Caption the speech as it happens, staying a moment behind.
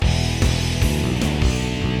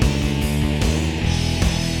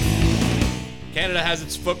Canada has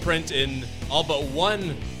its footprint in all but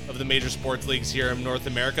one of the major sports leagues here in North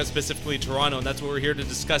America, specifically Toronto, and that's what we're here to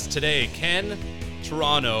discuss today. Can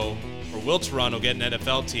Toronto, or will Toronto, get an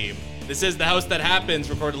NFL team? This is The House That Happens,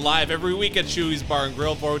 recorded live every week at Chewy's Bar and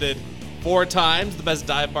Grill, voted 4 times the best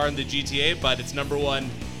dive bar in the GTA, but it's number one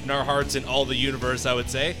in our hearts in all the universe, I would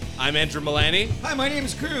say. I'm Andrew Milani. Hi, my name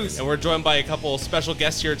is Cruz. And we're joined by a couple special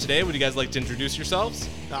guests here today. Would you guys like to introduce yourselves?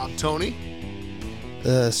 I'm Tony.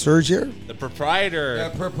 Serge here. The proprietor.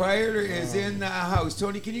 The proprietor is in the house.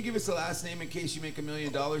 Tony, can you give us the last name in case you make $1 million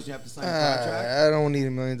and you have to sign a contract? I don't need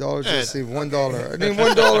 $1 million. Just save $1. I need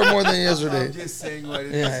 $1 more than yesterday. I'm just saying what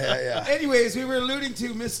it is. Yeah. Anyways, we were alluding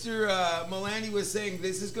to Mr. Milani was saying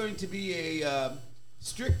this is going to be a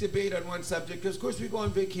strict debate on one subject because, of course, we go on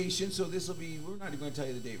vacation, so this will be, we're not even going to tell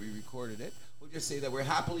you the date we recorded it. We'll just say that we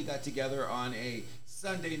happily got together on a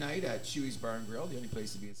Sunday night at Chewy's Bar and Grill, the only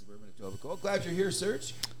place to be in suburban Etobicoke. Glad you're here,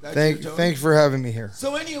 Serge. Thank you for having me here.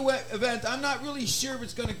 So any event, I'm not really sure if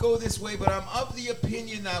it's going to go this way, but I'm of the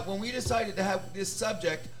opinion that when we decided to have this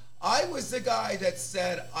subject, I was the guy that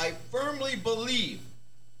said, I firmly believe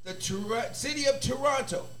the city of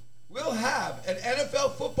Toronto will have an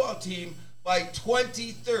NFL football team by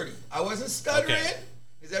 2030. I wasn't stuttering. Okay.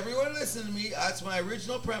 Is everyone listening to me? That's my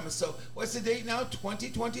original premise. So what's the date now?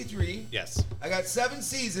 2023. Yes. I got 7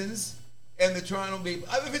 seasons, and the Toronto will be.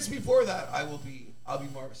 If it's before that, I'll be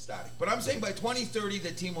more ecstatic. But I'm saying by 2030,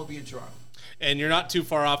 the team will be in Toronto. And you're not too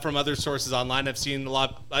far off from other sources online. I've seen a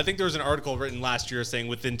lot. I think there was an article written last year saying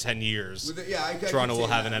within 10 years, Toronto will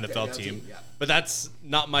have an NFL team. Yeah. But that's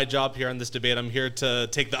not my job here on this debate. I'm here to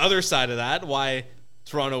take the other side of that. Why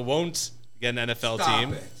Toronto won't get an NFL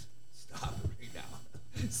team.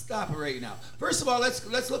 Stop it right now. First of all,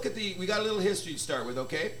 let's look at we got a little history to start with,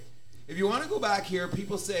 okay? If you want to go back here,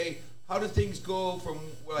 people say, how do things go from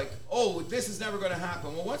like, oh, this is never going to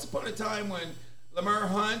happen. Well, once upon a time when Lamar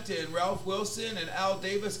Hunt and Ralph Wilson and Al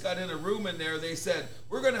Davis got in a room in there, they said,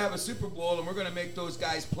 we're going to have a Super Bowl and we're going to make those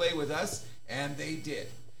guys play with us, and they did.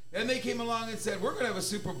 Then they came along and said, we're going to have a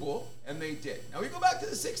Super Bowl, and they did. Now, we go back to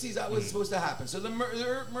the 60s, that was supposed to happen. So the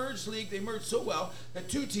merged league, they merged so well that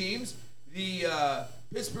 2 teams, the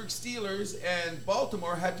Pittsburgh Steelers and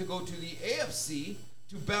Baltimore, had to go to the AFC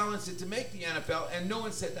to balance it to make the NFL, and no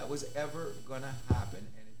one said that was ever going to happen,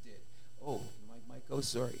 and it did. Oh, my mic goes,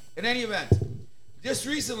 sorry. In any event, just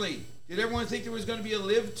recently, did everyone think there was going to be a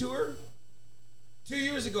live tour? 2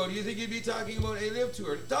 years ago, do you think you'd be talking about a live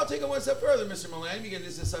tour? I'll take it one step further, Mr. Milan, because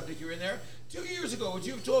this is a subject you're in there. 2 years ago, would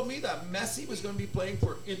you have told me that Messi was going to be playing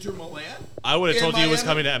for Inter Milan? I would have told you he was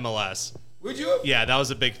coming to MLS. Would you? Yeah, that was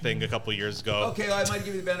a big thing a couple years ago. Okay, well, I might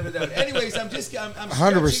give you the benefit of the doubt. Anyways, I'm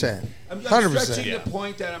 100%. I'm 100%. stretching the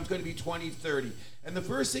point that I'm going to be 2030. And the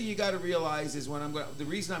first thing you got to realize is the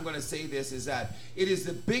reason I'm going to say this is that it is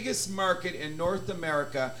the biggest market in North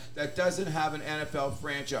America that doesn't have an NFL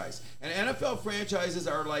franchise. And NFL franchises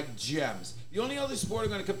are like gems. The only other sport I'm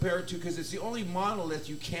going to compare it to, because it's the only monolith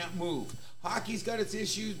you can't move. Hockey's got its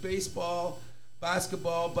issues, baseball,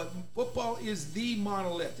 basketball, but football is the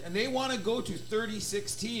monolith, and they want to go to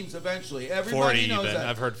 36 teams eventually. Everybody 40 knows even. that.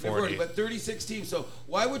 I've heard 40. But 36 teams. So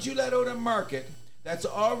why would you let out a market that's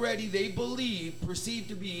already, they believe, perceived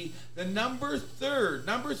to be the number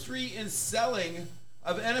 3 in selling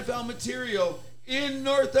of NFL material in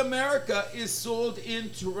North America is sold in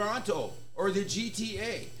Toronto or the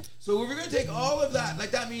GTA. So we're going to take all of that.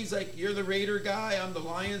 Like that means like you're the Raider guy, I'm the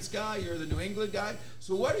Lions guy, you're the New England guy.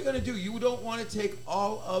 So what are you going to do? You don't want to take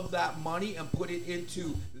all of that money and put it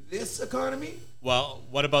into this economy? Well,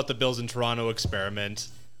 what about the Bills in Toronto experiment?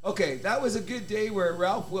 Okay, that was a good day where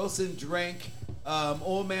Ralph Wilson drank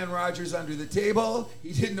old man Rogers under the table.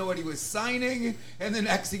 He didn't know what he was signing, and the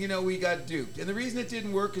next thing you know, we got duped. And the reason it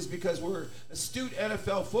didn't work is because we're astute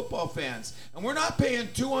NFL football fans, and we're not paying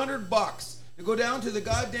 $200 to go down to the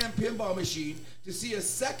goddamn pinball machine to see a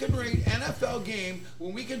second-rate NFL game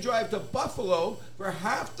when we can drive to Buffalo for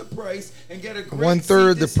half the price and get a great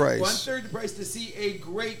one-third the price. One-third the price to see a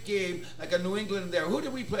great game like a New England there. Who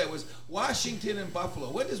did we play? It was Washington and Buffalo.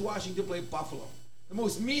 When does Washington play Buffalo? The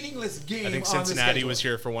most meaningless game. I think on Cincinnati the was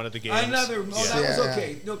here for one of the games. That was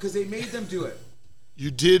okay. No, because they made them do it.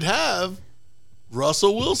 You did have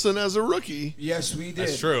Russell Wilson as a rookie. Yes, we did.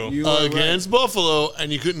 That's true. Against Buffalo,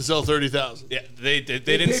 and you couldn't sell 30,000. Yeah, they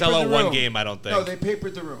didn't sell out one game, I don't think. No, they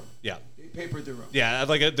papered the room. Yeah. Papered the room. Yeah,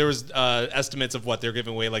 like there was estimates of what they're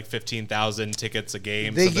giving away, like 15,000 tickets a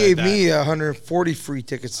game. They gave me 140 free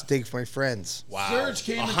tickets to take for my friends. Wow, Serge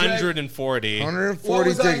came 140. 140 what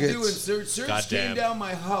was tickets. I doing? Serge came down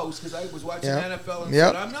my house because I was watching NFL and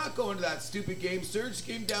said, I'm not going to that stupid game. Serge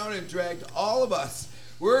came down and dragged all of us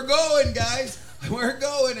We're going, guys. We're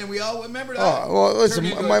going, and we all remember that. Oh, well, listen,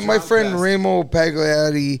 Turn into my John friend Quest. Ramo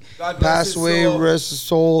Pagliatti God bless passed his away, soul. rest his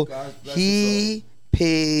soul. God bless his He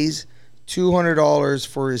pays $200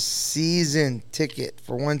 for his season ticket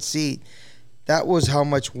for one seat. That was how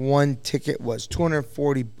much one ticket was,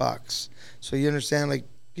 $240. So you understand, like,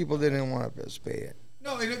 people didn't want to participate in it.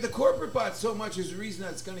 No, and if the corporate bought so much is the reason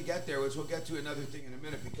that it's going to get there, which we'll get to another thing in a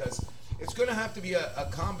minute, because it's going to have to be a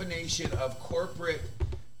combination of corporate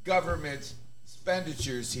government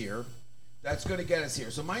expenditures here that's going to get us here.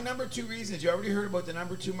 So my number two reasons, you already heard about the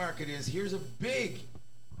number two market, is here's a big,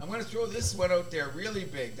 I'm going to throw this one out there really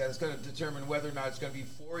big, that is going to determine whether or not it's going to be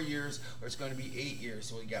 4 years or it's going to be 8 years,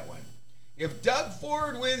 so we get one. If Doug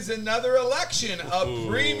Ford wins another election of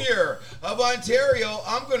Premier of Ontario,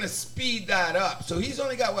 I'm going to speed that up. So he's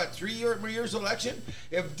only got, 3 years election?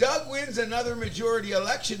 If Doug wins another majority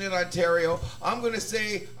election in Ontario, I'm going to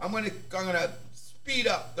speed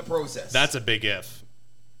up the process. That's a big if.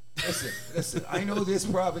 Listen, I know this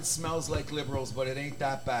province smells like Liberals, but it ain't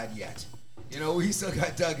that bad yet. We still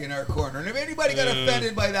got Doug in our corner. And if anybody got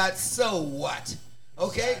offended by that, so what?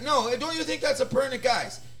 Okay? No, don't you think that's a pertinent,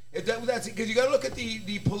 guys? That's because you got to look at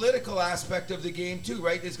the political aspect of the game too,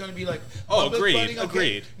 right? There's going to be like agreed, funding. Okay.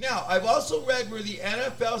 agreed. Now, I've also read where the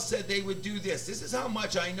NFL said they would do this. This is how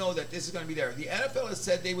much I know that this is going to be there. The NFL has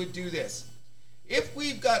said they would do this. If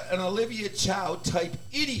we've got an Olivia Chow type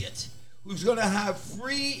idiot who's going to have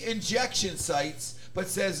free injection sites but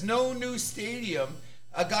says no new stadium,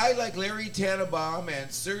 a guy like Larry Tannenbaum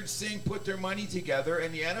and Serge Singh put their money together,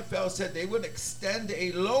 and the NFL said they would extend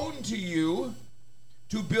a loan to you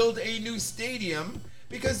to build a new stadium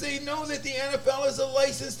because they know that the NFL is a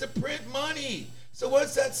license to print money. So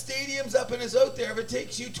once that stadium's up and is out there, if it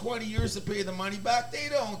takes you 20 years to pay the money back, they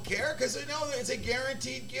don't care because they know that it's a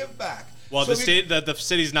guaranteed give back. Well, so the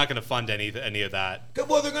city's not going to fund any of that.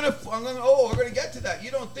 Well, we're going to get to that.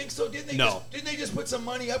 You don't think so? Didn't they just put some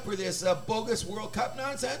money up for this bogus World Cup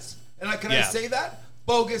nonsense? And I say that?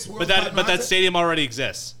 Bogus World Cup nonsense? But that stadium already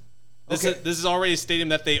exists. This Okay. is already a stadium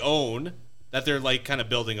that they own, that they're like kind of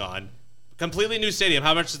building on. Completely new stadium.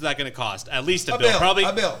 How much is that going to cost? At least a bill.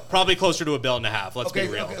 Probably closer to $1.5 billion. Let's be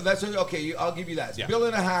real. Okay, I'll give you that. It's Yeah. $1.5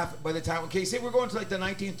 billion by the time. Okay, say we're going to like the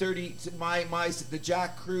 1930. The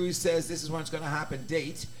Jack Cruz says this is when it's going to happen.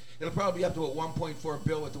 Date. It'll probably be up to a $1.4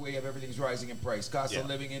 billion with the way of everything's rising in price, cost of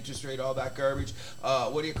living, interest rate, all that garbage.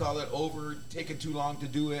 What do you call it? Taking too long to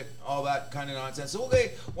do it, all that kind of nonsense. So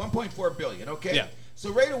okay, $1.4 billion. Okay. Yeah.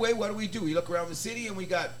 So right away, what do? We look around the city and we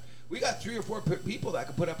got 3 or 4 people that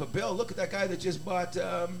could put up a bill. Look at that guy that just bought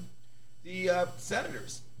the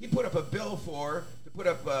Senators. He put up a bill to put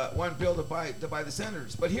up one bill to buy the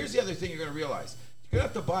Senators. But here's the other thing you're going to realize: you're going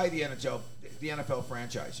to have to buy the NFL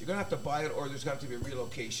franchise. You're going to have to buy it, or there's going to have to be a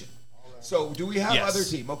relocation. So do we have other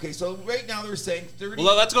team? Okay, so right now they're saying 30.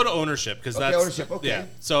 Well, let's go to ownership because that's ownership. Okay. Yeah.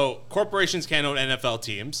 So corporations can't own NFL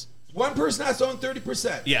teams. One person has to own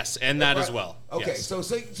 30%. Yes, and that as well. Okay, Yes.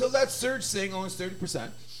 so that's Serge Singh owns 30%.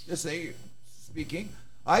 Just say, speaking.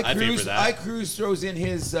 I favor that. Cruz throws in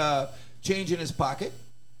his change in his pocket.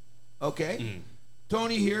 Okay.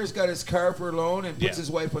 Tony here's got his car for a loan and puts his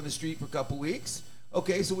wife on the street for a couple weeks.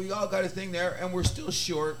 Okay, so we all got a thing there, and we're still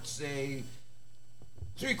short, say,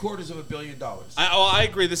 $750 million. I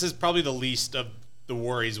agree. This is probably the least of the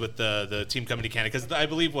worries with the team coming to Canada, because I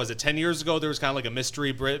believe, was it 10 years ago, there was kind of like a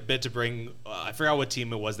mystery bid to bring, I forgot what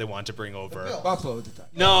team it was they wanted to bring over. Buffalo at the time.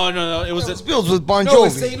 No, it was It was Bills with Bon Jovi. No, it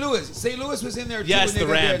was St. Louis. St. Louis was in there too. Yes, when they the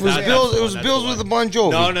got Rams. their- It was Bills with the Bon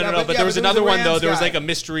Jovi. No, but there was another a one though. Rams There was guy. like a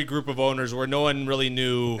mystery group of owners where no one really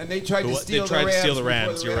knew. And they tried to steal the before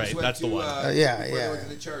Rams. the You're Rams right. went That's the to, one. before Yeah. they went to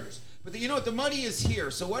the Chargers. But you know what? The money is here.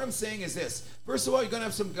 So what I'm saying is this. First of all, you're going to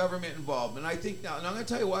have some government involvement. I think now, and I'm going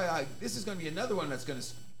to tell you why this is going to be another one that's going to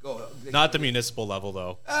go. Not the municipal level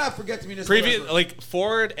though. Forget the municipal level. Like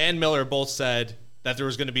Ford and Miller both said that there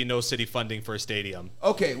was going to be no city funding for a stadium.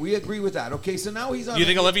 Okay, we agree with that. Okay, so now he's on. You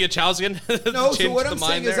think Olivia Chow's going to No, so change what the I'm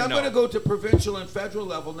mind saying is there? I'm No. going to go to provincial and federal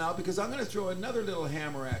level now because I'm going to throw another little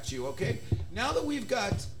hammer at you, okay? Now that we've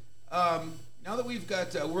got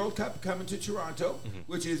World Cup coming to Toronto,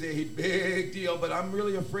 which is a big deal, but I'm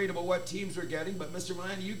really afraid about what teams we're getting. But Mr.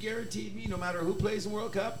 Milani, you guaranteed me no matter who plays in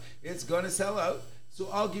World Cup, it's going to sell out. So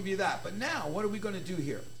I'll give you that. But now, what are we going to do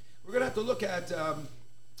here? We're going to have to look at how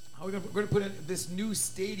we're going to put in this new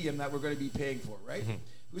stadium that we're going to be paying for, right?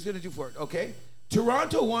 Who's going to do for it? Okay.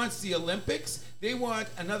 Toronto wants the Olympics. They want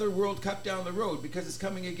another World Cup down the road because it's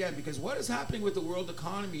coming again. Because what is happening with the world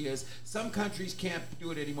economy is some countries can't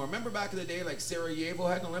do it anymore. Remember back in the day, like Sarajevo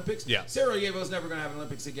had an Olympics? Yeah. Sarajevo's never going to have an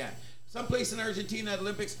Olympics again. someplace in Argentina at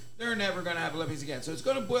Olympics, they're never going to have Olympics again. So it's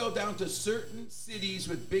going to boil down to certain cities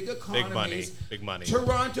with big economies. Big money.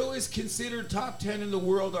 Toronto is considered top 10 in the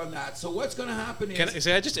world on that. So what's going to happen is...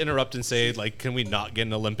 Can I just interrupt and say, like, can we not get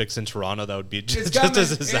an Olympics in Toronto? That would be it's just coming. a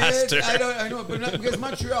disaster. I know, but not because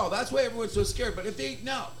Montreal. That's why everyone's so scared. But if they...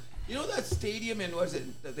 Now, you know that stadium in... Was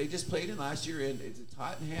it that they just played in last year? Is it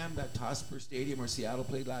Tottenham, that Tosper Stadium where Seattle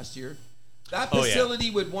played last year? That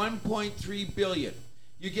facility with $1.3 billion.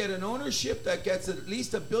 You get an ownership that gets at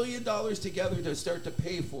least $1 billion together to start to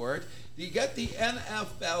pay for it. You get the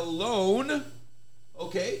NFL loan.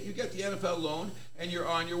 Okay, you get the NFL loan, and you're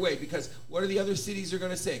on your way. Because what are the other cities are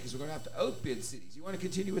going to say? Because we're going to have to outbid cities. You want to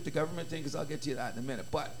continue with the government thing? Because I'll get to that in a minute.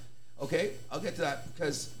 But, okay, I'll get to that.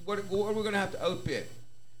 Because what are we going to have to outbid?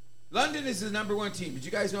 London is the number one team. Did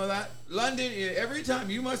you guys know that? London, every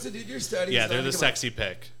time, you must have did your studies. Yeah, they're the sexy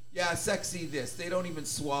pick. Yeah, sexy this. They don't even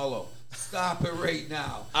swallow. Stop it right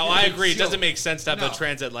now. Oh, I agree. It doesn't make sense to have a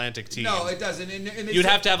transatlantic team. No, it doesn't. And you'd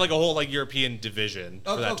have to have like a whole like European division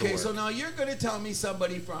for that to work. Okay, so now you're going to tell me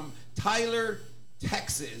somebody from Tyler,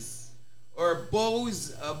 Texas, or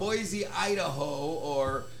Boise, Idaho,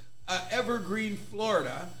 or Evergreen,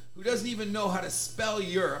 Florida, who doesn't even know how to spell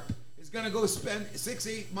Europe, is going to go spend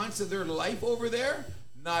 6-8 months of their life over there?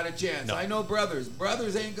 Not a chance. No. I know brothers.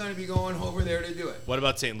 Brothers ain't going to be going over there to do it. What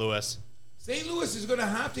about St. Louis? St. Louis is going to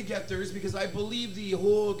have to get theirs because I believe the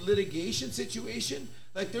whole litigation situation,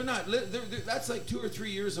 like that's like 2 or 3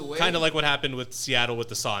 years away. Kind of like what happened with Seattle with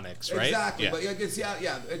the Sonics, right? Exactly.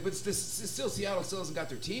 Yeah. But but still Seattle still hasn't got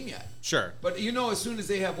their team yet. Sure. But as soon as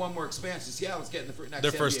they have one more expansion, Seattle's getting the next.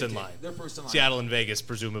 They're NBA first in team. line. They're first in line. Seattle and Vegas,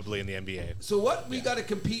 presumably in the NBA. So what we got to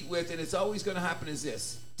compete with, and it's always going to happen, is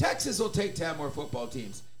this: Texas will take 10 more football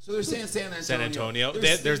teams. So they're saying San Antonio. San Antonio.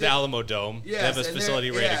 There's the Alamo Dome. Yes, they have a facility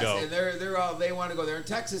ready to go. And they want to go there. In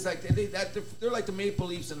Texas, like they're like the Maple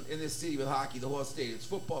Leafs in this city with hockey. The whole state. It's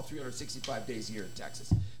football 365 days a year in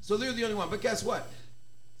Texas. So they're the only one. But guess what?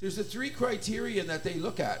 There's the 3 criterion that they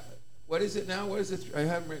look at. What is it now? What is it? I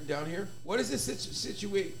have them written down here. What is the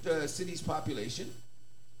city's population?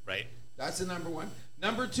 Right. That's the number one.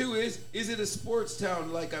 Number 2 is it a sports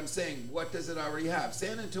town? Like I'm saying, what does it already have?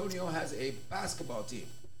 San Antonio has a basketball team.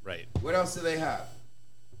 Right. What else do they have?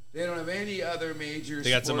 They don't have any other major. They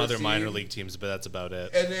got some other team. minor league teams, but that's about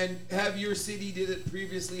it. And then have your city did it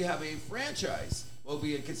previously have a franchise will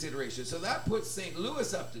be in consideration. So that puts St.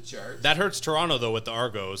 Louis up to chart. That hurts Toronto though with the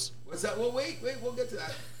Argos. What's that? Well, wait, we'll get to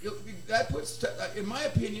that. That puts, in my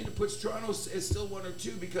opinion, it puts Toronto as still 1 or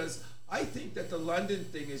 2 because I think that the London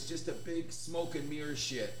thing is just a big smoke and mirror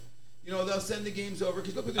shit. They'll send the games over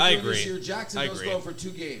because look what they're doing this year. Jacksonville's going for 2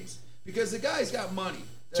 games because the guy's got money.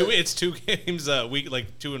 It's 2 games a week,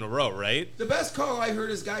 like 2 in a row, right? The best call I heard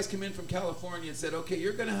is guys come in from California and said, okay,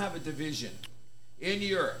 you're going to have a division in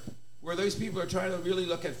Europe where those people are trying to really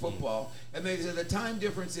look at football. And they said the time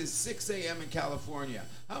difference is 6 a.m. in California.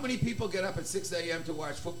 How many people get up at 6 a.m. to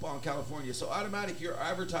watch football in California? So automatic, your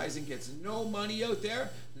advertising gets no money out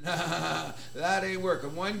there? Nah, that ain't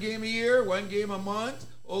working. 1 game a year, 1 game a month.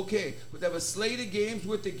 Okay, but they have a slate of games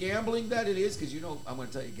with the gambling that it is, because I'm going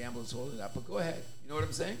to tell you gambling's holding it up, but go ahead. You know what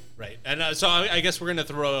I'm saying? Right. And so I guess we're going to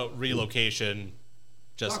throw out relocation.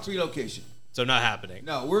 Fuck relocation. So not happening.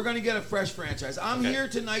 No, we're going to get a fresh franchise. I'm here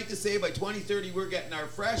tonight to say by 2030 we're getting our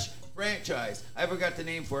fresh franchise. I haven't got the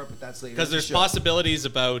name for it, but that's later. Because there's possibilities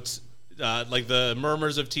about like the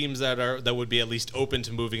murmurs of teams that would be at least open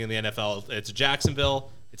to moving in the NFL. It's Jacksonville,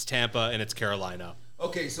 it's Tampa, and it's Carolina.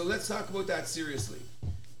 Okay, so let's talk about that seriously.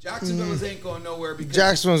 Jacksonville ain't going nowhere because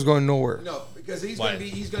Jacksonville's going nowhere. No, because he's going to be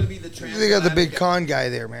the transatlantic. They got the big con guy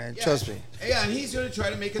there, man. Yeah. Trust me. Yeah, and he's going to try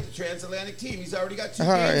to make it the transatlantic team. He's already got 2 games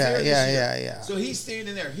there this year. Yeah. So he's staying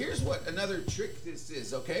in there. Here's what another trick this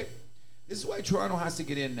is, okay? This is why Toronto has to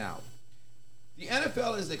get in now. The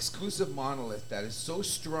NFL is an exclusive monolith that is so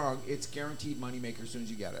strong, it's guaranteed moneymaker as soon as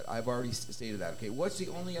you get it. I've already stated that, okay? What's the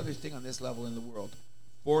only other thing on this level in the world?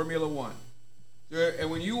 Formula One.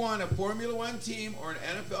 And when you want a Formula One team or an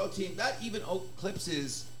NFL team, that even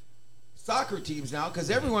eclipses soccer teams now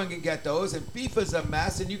because everyone can get those, and FIFA's a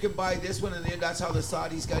mess, and you can buy this one, and then that's how the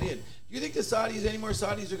Saudis got in. Do you think any more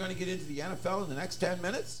Saudis are going to get into the NFL in the next 10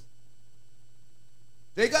 minutes?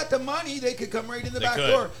 They got the money. They could come right in the back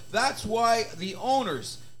door. That's why the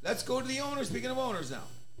owners, let's go to the owners, speaking of owners now.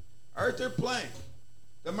 Arthur Plank,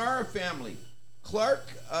 the Mara family, Clark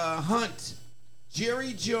Hunt,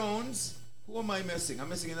 Jerry Jones. Who am I missing? I'm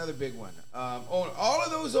missing another big one. All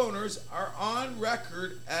of those owners are on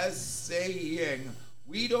record as saying,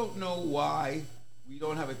 we don't know why we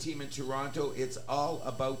don't have a team in Toronto. It's all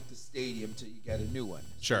about the stadium till you get a new one.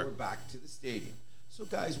 Sure. So we're back to the stadium. So,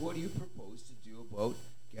 guys, what do you propose to do about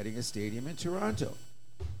getting a stadium in Toronto.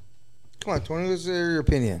 Come on, Tony, what's your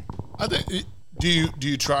opinion? I think. Do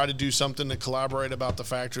you try to do something to collaborate about the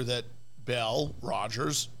factor that Bell,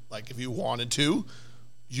 Rogers, like if you wanted to,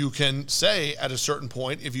 you can say at a certain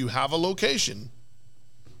point, if you have a location,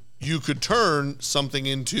 you could turn something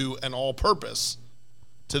into an all-purpose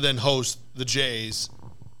to then host the Jays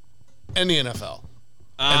and the NFL.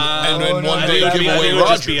 And one day give away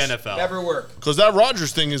Rogers. Be NFL. Never work. Because that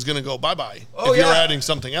Rogers thing is going to go bye-bye Oh, if you're yeah. adding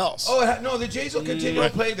something else. Oh no, the Jays will continue to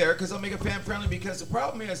play there because they'll make it fan friendly. Because the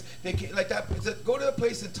problem is they can't, like that. Go to the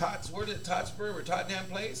place in where did Tottenham where Tottenham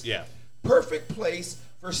plays? Yeah. Perfect place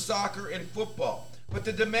for soccer and football. But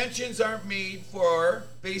the dimensions aren't made for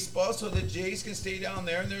baseball, so the Jays can stay down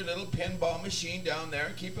there in their little pinball machine down there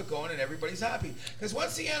and keep it going, and everybody's happy. Because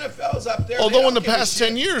once the NFL's up there, Although in the past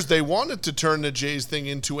 10 years, they wanted to turn the Jays thing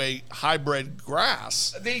into a hybrid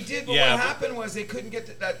grass. They did, but Yeah, what but happened was they couldn't get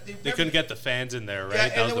They couldn't get the fans in there, right? Yeah,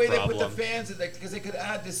 That and was the way they problem. put the fans in, because they could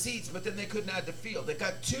add the seats, but then they couldn't add the field. They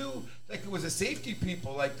got two, like it was the safety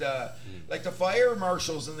people, like the fire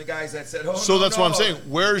marshals and the guys that said, "Oh, So no, that's no." what I'm saying.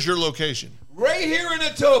 Where's your location? Right here in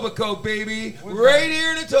Etobicoke, baby. Right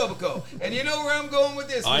here in Etobicoke. And you know where I'm going with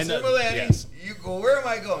this, I Mr. know, Milani? yes. You go, where am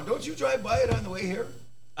I going? Don't you drive by it on the way here?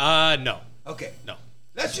 No. Okay. No.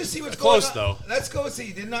 Let's just see what's Close, going on. though. Let's go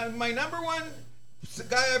see. My number one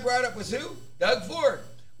guy I brought up was who? Doug Ford.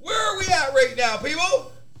 Where are we at right now,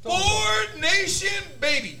 people? Ford Nation,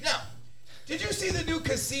 baby. Now, did you see the new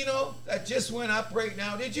casino that just went up right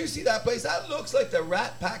now? Did you see that place? That looks like the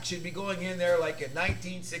Rat Pack should be going in there like in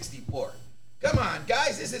 1964. Come on,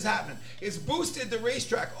 guys, this is happening. It's boosted the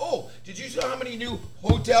racetrack. Oh, did you see how many new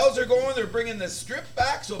hotels are going? They're bringing the strip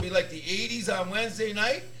back, so it'll be like the 80s on Wednesday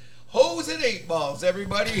night. Hose and 8 balls,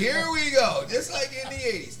 everybody. Here we go, just like in the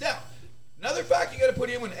 80s. Now, another fact you got to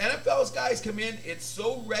put in when NFL's guys come in, it's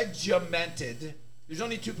so regimented. There's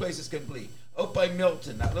only two places can bleed. Out by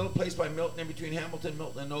Milton, that little place by Milton in between Hamilton,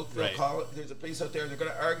 Milton, and Oakville. Right. Call it. There's a place out there. They're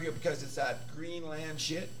going to argue because it's that Greenland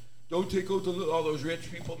shit. Don't take out all those rich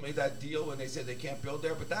people made that deal when they said they can't build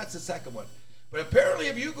there, but that's the second one. But apparently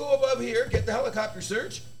if you go above here, get the helicopter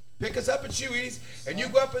search, pick us up at Chewy's, and you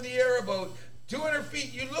go up in the air about 200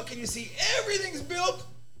 feet, you look and you see everything's built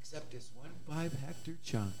except this 1 5-hectare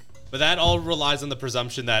chunk. But that all relies on the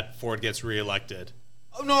presumption that Ford gets reelected.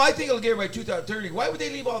 Oh, no, I think it'll get by 2030. Why would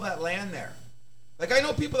they leave all that land there? Like, I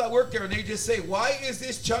know people that work there, and they just say, why is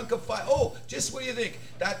this chunk of Oh, just what do you think?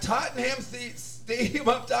 That Tottenham stadium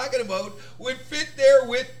I'm talking about would fit there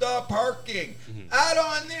with the parking. Add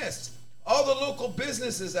on this. All the local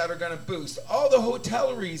businesses that are going to boost. All the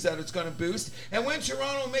hotelleries that it's going to boost. And when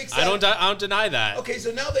Toronto makes that... I don't deny that. Okay,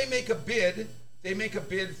 so now they make a bid. They make a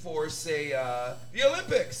bid for, say, the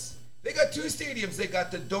Olympics. They got two stadiums. They got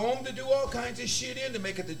the Dome to do all kinds of shit in, to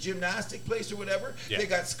make it the gymnastic place or whatever. Yeah. They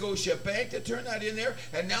got Scotia Bank to turn that in there.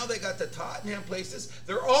 And now they got the Tottenham places.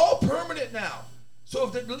 They're all permanent now. So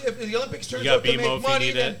if the Olympics turns out to make money,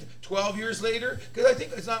 then 12 years later, because I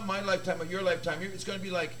think it's not my lifetime or your lifetime, it's going to be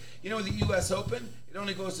like, you know, the U.S. Open, it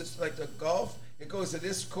only goes to like the golf. It goes to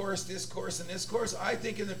this course, and this course. I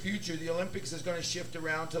think in the future, the Olympics is going to shift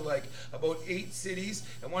around to like about 8 cities,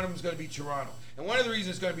 and one of them is going to be Toronto. And one of the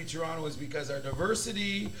reasons it's going to be Toronto is because our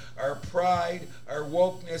diversity, our pride, our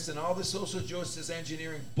wokeness, and all the social justice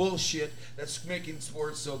engineering bullshit that's making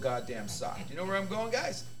sports so goddamn soft. You know where I'm going,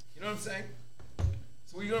 guys? You know what I'm saying?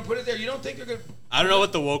 So you're going to put it there. You don't think they're going to... I don't know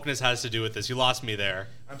what the wokeness has to do with this. You lost me there.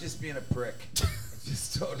 I'm just being a prick.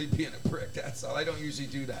 Just totally being a prick. That's all. I don't usually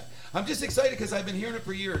do that. I'm just excited because I've been hearing it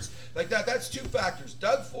for years. Like that. That's two factors.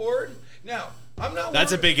 Doug Ford. Now, I'm not.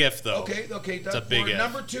 That's a big if, though. Okay. Doug it's a big Ford. if.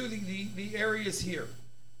 Number two, the area is here.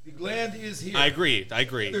 The land is here. I agree.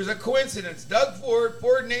 There's a coincidence. Doug Ford,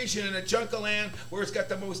 Ford Nation, and a chunk of land where it's got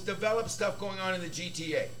the most developed stuff going on in the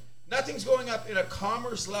GTA. Nothing's going up in a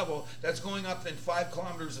commerce level that's going up in 5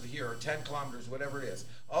 kilometers of here or 10 kilometers, whatever it is.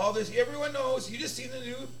 All this, everyone knows. You just seen the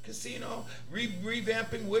new casino,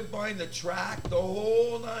 revamping Woodbine, the track, the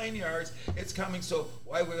whole 9 yards. It's coming. So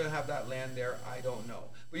why we're going to have that land there, I don't know.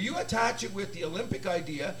 But you attach it with the Olympic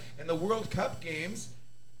idea and the World Cup games.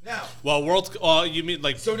 Now, well, you mean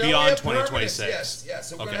like so beyond 2026? Yes.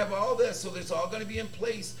 So we're going to have all this. So it's all going to be in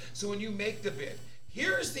place. So when you make the bid,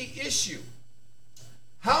 here's the issue.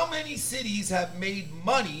 How many cities have made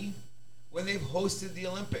money when they've hosted the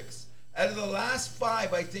Olympics? Out of the last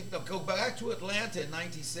 5, I think, go back to Atlanta in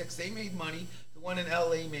 96, they made money. The one in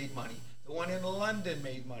LA made money. The one in London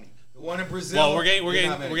made money. The one in Brazil. Well, we're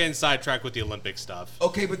getting sidetracked with the Olympic stuff.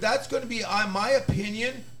 Okay, but that's going to be, in my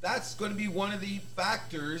opinion, that's going to be one of the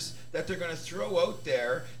factors that they're going to throw out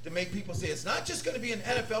there to make people say it's not just going to be an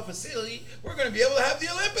NFL facility. We're going to be able to have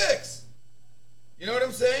the Olympics. You know what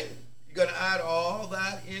I'm saying? You're going to add all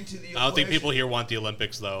that into the equation. I don't think people here want the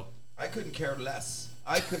Olympics, though. I couldn't care less.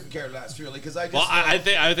 Really, because I just. Well, I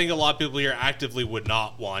think a lot of people here actively would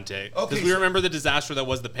not want it because Okay, we so- remember the disaster that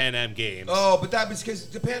was the Pan Am Games. Oh, but that was because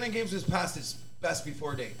the Pan Am Games was past its best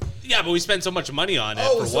before date. Yeah, but we spent so much money on it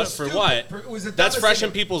Oh, for it was so what? stupid. For what? It was the That's dumbest fresh thing.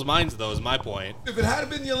 in people's minds, though. Is my point. If it had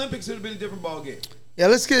been the Olympics, it would have been a different ballgame. Yeah,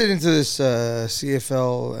 let's get into this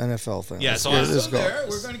CFL NFL thing. Yeah, Let's so get- I- let's So go. there,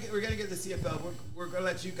 we're gonna get the CFL. We're gonna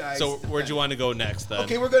let you guys. So defend. where'd you want to go next, then?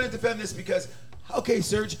 Okay, we're gonna defend this because, okay,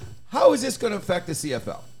 Serge, how is this gonna affect the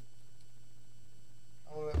CFL?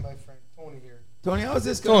 I'm gonna let my friend Tony here. Tony, how is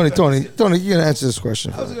this gonna Tony, affect the CFL? Tony, you can answer this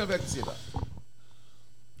question. How's For it me. gonna affect the CFL?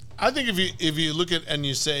 I think if you look at and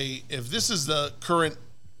you say if this is the current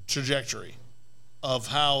trajectory of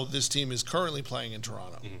how this team is currently playing in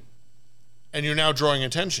Toronto, and you're now drawing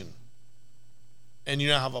attention, and you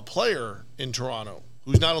now have a player in Toronto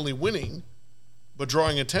who's not only winning, but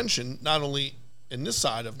drawing attention not only in this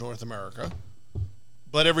side of North America,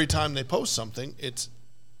 but every time they post something, it's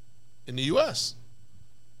in the U.S.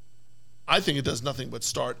 I think it does nothing but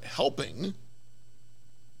start helping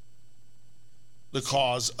the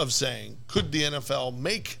cause of saying, could the NFL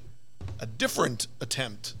make a different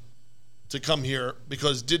attempt to come here?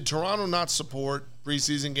 Because did Toronto not support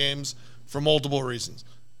preseason games for multiple reasons?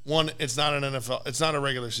 One, it's not an NFL, it's not a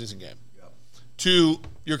regular season game. Yep. Two,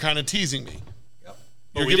 you're kind of teasing me. Yep.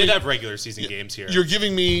 But we did have regular season games here. You're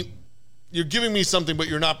giving me something, but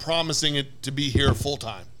you're not promising it to be here full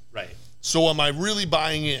time. Right. So am I really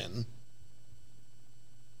buying in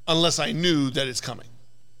unless I knew that it's coming?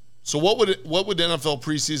 So what would NFL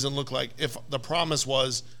preseason look like if the promise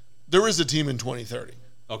was there is a team in 2030?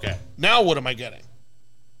 Okay. Now what am I getting?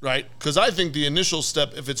 Right? Because I think the initial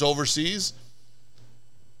step, if it's overseas,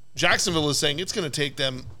 Jacksonville is saying it's going to take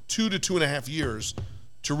them 2 to 2.5 years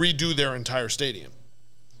to redo their entire stadium.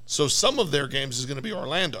 So some of their games is going to be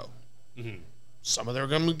Orlando. Some of their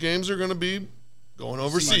games are going to be going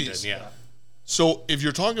overseas. London, yeah. So if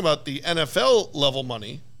you're talking about the NFL level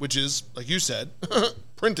money, which is, like you said,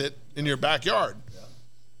 print it in your backyard,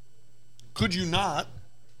 could you not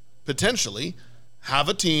potentially have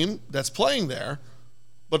a team that's playing there,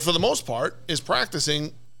 but for the most part is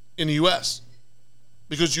practicing in the U.S.?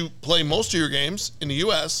 Because you play most of your games in the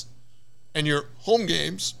U.S. and your home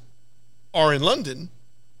games are in London,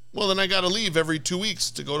 well, then I got to leave every 2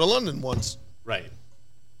 weeks to go to London once Right.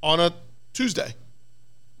 on a Tuesday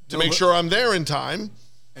to No, make but- sure I'm there in time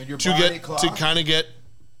And your to body get clock. to kind of get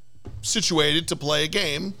situated to play a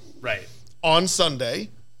game Right. on Sunday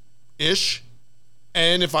ish.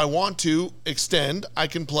 And if I want to extend, I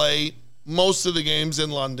can play most of the games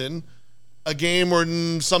in London, a game or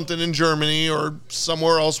something in Germany or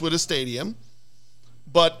somewhere else with a stadium.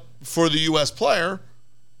 But for the U.S. player,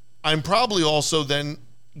 I'm probably also then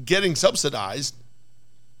getting subsidized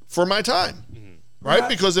for my time, right? Right.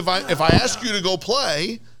 Because if I ask you to go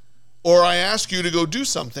play, or I ask you to go do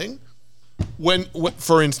something, when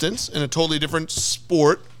for instance, in a totally different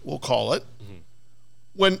sport, we'll call it,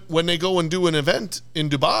 when they go and do an event in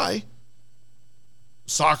Dubai,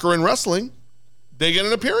 soccer and wrestling, they get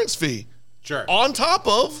an appearance fee Sure. on top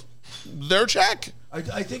of their check.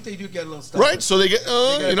 I think they do get a little stuff. Right, so they get,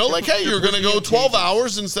 got like, hey, you're going to go 12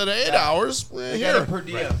 hours instead of 8 hours. They got a Here. per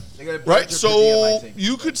diem. Right. They got a Right, per diem, I so think.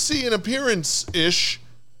 you could see an appearance-ish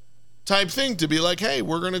type thing to be like, hey,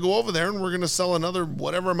 we're going to go over there and we're going to sell another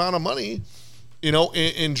whatever amount of money,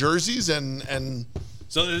 in jerseys and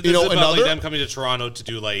So this you know, is about another- like them coming to Toronto to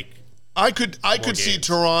do like I could see games.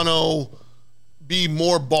 Toronto be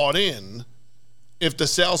more bought in if the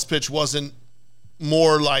sales pitch wasn't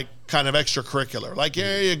more like kind of extracurricular. Like,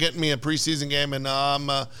 yeah, you're getting me a preseason game and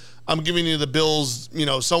I'm giving you the Bills,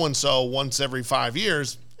 so and so once every 5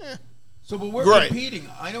 years. So, but we're Great. competing.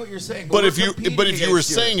 I know what you're saying. But we're if you competing were against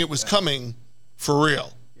saying it was coming for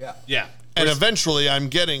real, yeah. and eventually I'm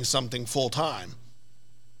getting something full time,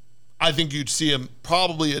 I think you'd see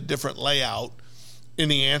probably a different layout in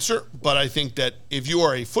the answer. But I think that if you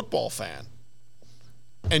are a football fan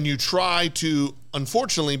and you try to,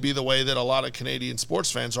 unfortunately, be the way that a lot of Canadian sports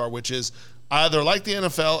fans are, which is I either like the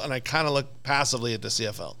NFL and I kind of look passively at the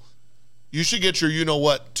CFL. You should get your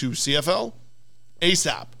you-know-what to CFL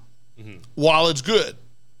ASAP while it's good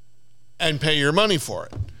and pay your money for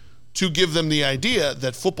it, to give them the idea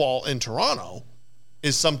that football in Toronto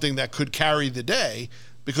is something that could carry the day,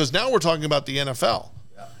 because now we're talking about the NFL.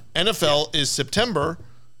 NFL is September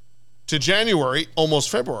to January, almost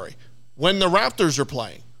February, when the Raptors are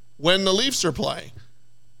playing, when the Leafs are playing.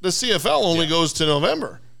 The CFL only goes to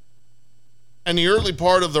November. And the early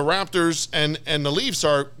part of the Raptors and the Leafs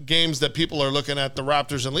are games that people are looking at the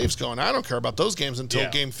Raptors and Leafs going, I don't care about those games until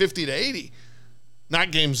game 50 to 80,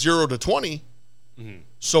 not game 0 to 20. Mm-hmm.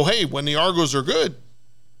 So, hey, when the Argos are good,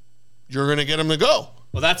 you're going to get them to go.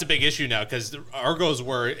 Well, that's a big issue now because the Argos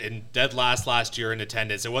were in dead last year in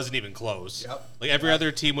attendance. It wasn't even close. Yep. Like every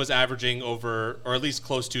other team was averaging over, or at least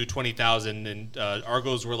close to 20,000, and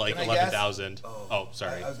Argos were like 11,000. Oh,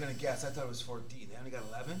 sorry. I was going to guess. I thought it was 14. They only got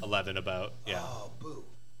 11? 11 about, yeah. Oh, boo.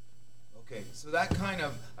 Okay, so that kind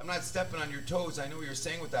of, I'm not stepping on your toes. I know what you're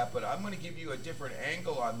saying with that, but I'm going to give you a different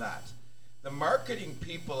angle on that. The marketing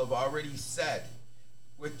people have already said,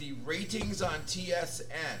 with the ratings on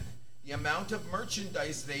TSN, the amount of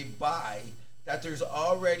merchandise they buy, that there's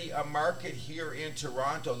already a market here in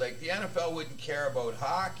Toronto. Like the NFL wouldn't care about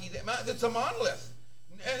hockey. It's a monolith.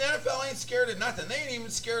 And the NFL ain't scared of nothing. They ain't even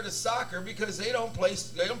scared of soccer because they don't play in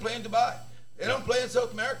Dubai. They don't play in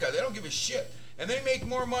South America. They don't give a shit. And they make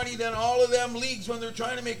more money than all of them leagues when they're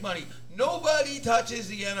trying to make money. Nobody touches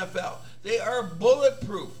the NFL. They are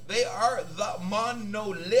bulletproof. They are the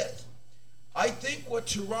monolith. I think what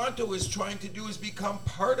Toronto is trying to do is become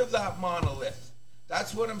part of that monolith.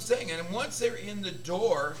 That's what I'm saying. And once they're in the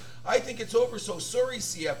door, I think it's over. So sorry,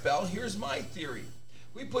 CFL. Here's my theory.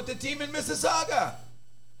 We put the team in Mississauga.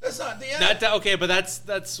 That's not the end. Okay, but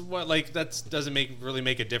that's what that doesn't really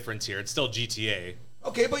make a difference here. It's still GTA.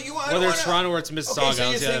 Okay, but you want whether it's Toronto or it's Mississauga, okay, so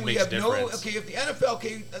I don't see how that makes a difference. If the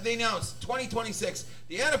NFL, they announced 2026,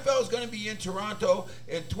 the NFL is going to be in Toronto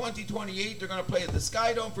in 2028. They're going to play at the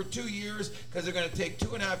Sky Dome for 2 years because they're going to take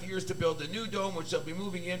 2.5 years to build a new dome, which they'll be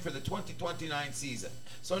moving in for the 2029 season.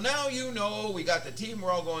 So now we got the team. We're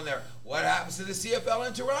all going there. What happens to the CFL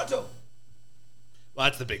in Toronto? Well,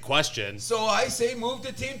 that's the big question. So I say move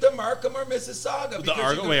the team to Markham or Mississauga. The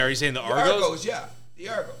Argos? Wait, are you saying the Argos? Argos, yeah. The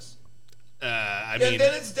Argos. Then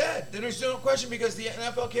it's dead. Then there's no question because the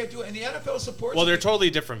NFL can't do it, and the NFL supports. Well, they're totally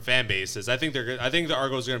different fan bases. I think the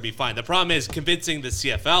Argos are going to be fine. The problem is convincing the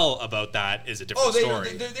CFL about that is a different story.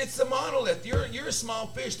 It's the monolith. You're a small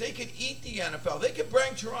fish. They could eat the NFL. They could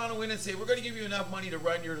bring Toronto in and say, "We're going to give you enough money to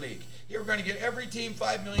run your league. Here, we're going to get every team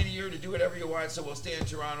 $5 million a year to do whatever you want. So we'll stay in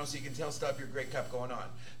Toronto, so you can tell stuff your Grey Cup going on."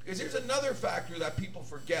 Because here's another factor that people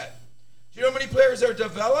forget. Do you know how many players are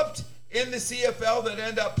developed in the CFL that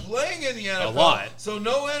end up playing in the NFL? A lot. So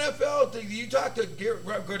no NFL thing. You talk to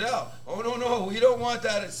Goodell. Oh, no. We don't want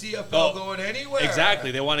that at CFL going anywhere.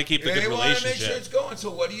 Exactly. They want to keep the good relationship. They want to make sure it's going. So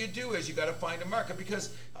what do is you got to find a market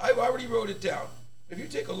because I've already wrote it down. If you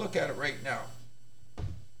take a look at it right now,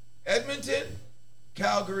 Edmonton,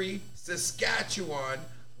 Calgary, Saskatchewan,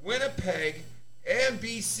 Winnipeg, and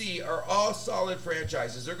BC are all solid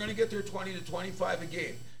franchises. They're going to get their 20 to 25 a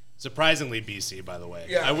game. Surprisingly, BC, by the way.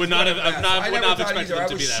 Yeah, I would not have expected them to be that high.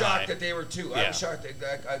 I was shocked that they were two. Yeah. I was shocked.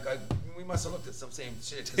 We must have looked at some same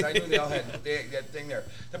shit because I knew they all had that thing there.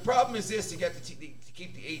 The problem is this: to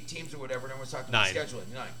keep the 8 teams or whatever. And we're talking about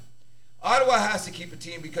scheduling 9. Ottawa has to keep a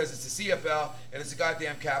team because it's the CFL and it's the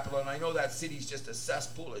goddamn capital. And I know that city's just a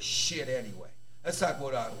cesspool of shit anyway. Let's talk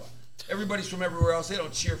about Ottawa. Everybody's from everywhere else. They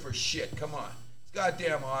don't cheer for shit. Come on. It's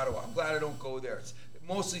goddamn Ottawa. I'm glad I don't go there. It's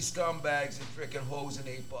mostly scumbags and freaking hoes and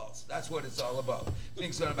 8 balls. That's what it's all about.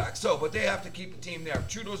 Things going back. So, but they have to keep a team there.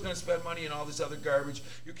 Trudeau's going to spend money and all this other garbage.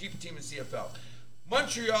 You keep a team in CFL.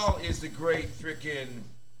 Montreal is the great freaking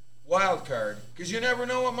wild card because you never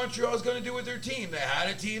know what Montreal's going to do with their team. They had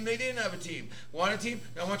a team. They didn't have a team. Want a team?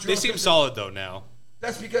 Now Montreal. They seem solid though now.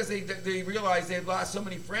 That's because they realize they've lost so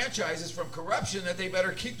many franchises from corruption that they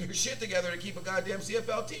better keep their shit together to keep a goddamn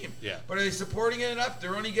CFL team. Yeah. But are they supporting it enough?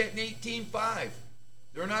 They're only getting 18-5.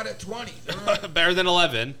 They're not at 20. Better than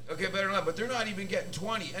 11. Okay, better than 11, but they're not even getting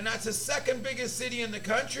 20. And that's the second biggest city in the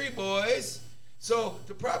country, boys. So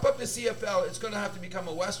to prop up the CFL, it's going to have to become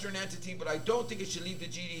a Western entity, but I don't think it should leave the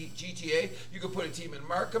GTA. You could put a team in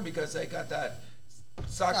Markham because they got that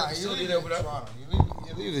soccer facility there.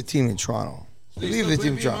 You leave the team in Toronto. You leave the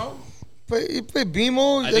team in Toronto. You play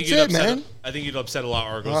BMO, that's it, man. I think you'd upset a lot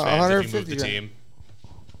of Argos fans if you moved the team.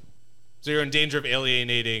 So you're in danger of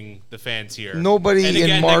alienating the fans here. Nobody's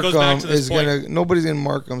in Markham is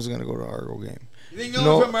gonna go to an Argo game. You think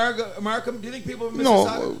no one from Markham? Do you think people from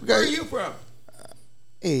Mississauga? Where are you from?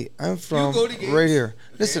 Hey, I'm from right here.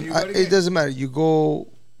 Listen, it doesn't matter. You go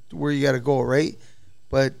where you got to go, right?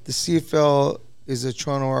 But the CFL is the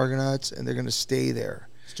Toronto Argonauts, and they're gonna stay there.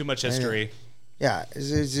 It's too much history. Yeah,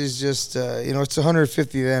 it's just it's the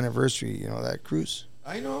 150th anniversary. That cruise.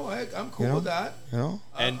 I know. I'm cool with that.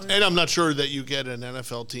 And I'm not sure that you get an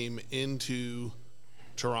NFL team into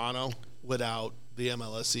Toronto without the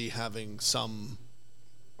MLSE having some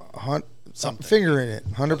Something. Finger in it,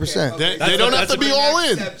 100%. Okay. They don't have That's to be a all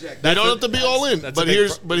in. subject. They don't have to be all in. that's a But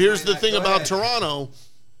big here's the thing Go about ahead. Toronto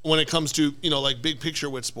when it comes to, like big picture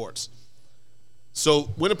with sports.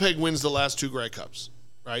 So Winnipeg wins the last 2 Grey Cups,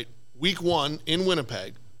 right? Week 1 in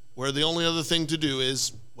Winnipeg, where the only other thing to do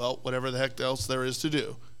is, well, whatever the heck else there is to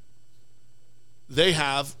do. They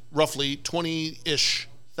have roughly 20-ish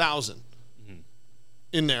thousand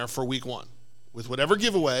in there for week 1 with whatever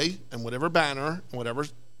giveaway and whatever banner and whatever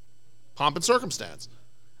pomp and circumstance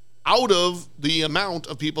out of the amount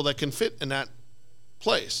of people that can fit in that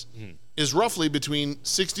place is roughly between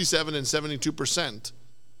 67 and 72%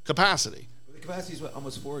 capacity, The capacity is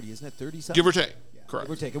almost 40, isn't it? 30 something? give or take. Yeah, Correct.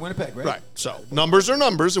 Give or take. In Winnipeg, right? Right. So numbers are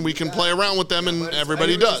numbers, and we can play around with them, and But it's-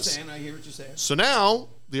 everybody I hear what does. you're saying, I hear what you're saying. So now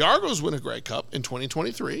the Argos win a Grey Cup in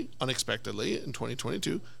 2023, unexpectedly in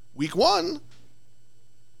 2022. Week 1,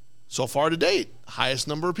 so far to date, highest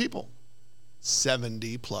number of people,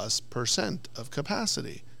 70+% of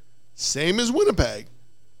capacity. Same as Winnipeg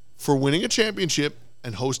for winning a championship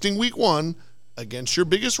and hosting week 1 against your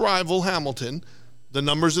biggest rival, Hamilton. The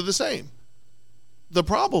numbers are the same. The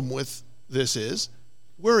problem with this is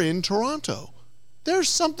we're in Toronto. There's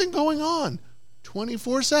something going on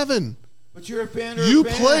 24/7. But you're a fan or You a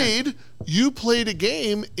fan. played a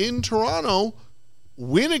game in Toronto,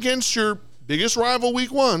 win against your biggest rival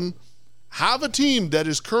week 1, have a team that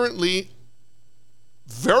is currently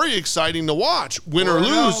very exciting to watch, win or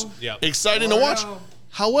 4-0. lose, Yep. exciting to 4-0. watch.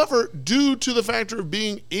 However, due to the factor of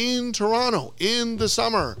being in Toronto in the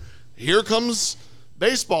summer, here comes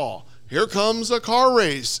baseball. Here comes a car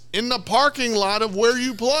race in the parking lot of where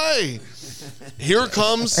you play. Here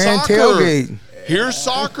comes And soccer. tailgate. Here's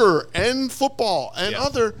soccer and football and Yeah.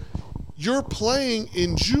 other. You're playing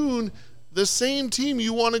in June the same team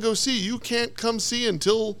you want to go see. You can't come see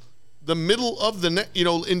until the middle of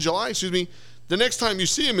in July, excuse me. The next time you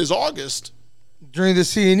see him is August. During the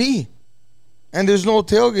C&E. And there's no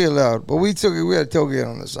tailgate allowed. But we had a tailgate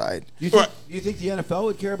on the side. You think, Right. you think the NFL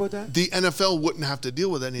would care about that? The NFL wouldn't have to deal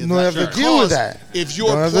with any of Don't that. have to deal with because that. If you're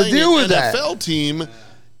Don't have to playing deal an with that. NFL team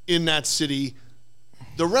in that city,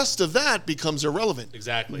 the rest of that becomes irrelevant.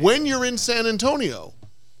 Exactly. When you're in San Antonio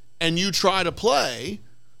and you try to play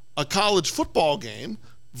a college football game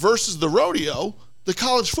versus the rodeo, the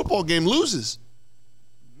college football game loses.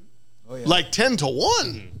 Oh, yeah. Like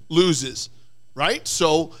 10-1 loses, right?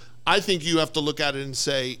 So I think you have to look at it and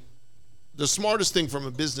say the smartest thing from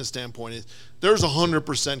a business standpoint is there's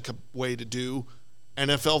 100% way to do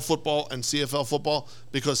NFL football and CFL football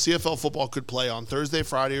because CFL football could play on Thursday,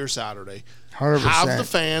 Friday, or Saturday. 100%. Have the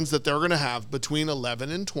fans that they're going to have between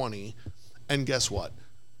 11 and 20. And guess what?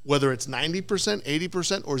 Whether it's 90%,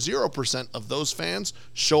 80%, or 0% of those fans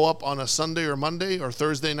show up on a Sunday or Monday or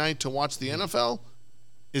Thursday night to watch the NFL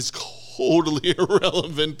is totally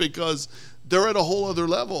irrelevant because they're at a whole other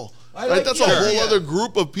level. Right? That's a whole other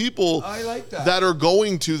group of people I like that. are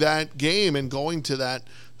going to that game and going to that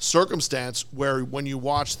circumstance where when you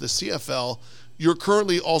watch the CFL, you're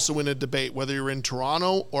currently also in a debate, whether you're in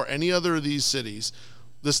Toronto or any other of these cities,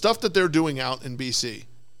 the stuff that they're doing out in BC.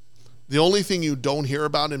 The only thing you don't hear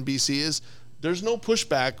about in BC is there's no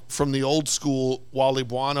pushback from the old school Wally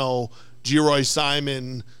Buono, Geroy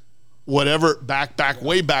Simon, whatever,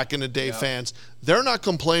 way back in the day fans. They're not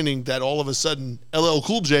complaining that all of a sudden LL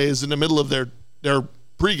Cool J is in the middle of their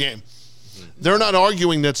pregame. They're not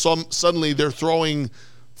arguing that suddenly they're throwing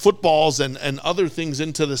footballs and other things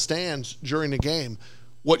into the stands during the game.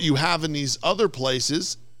 What you have in these other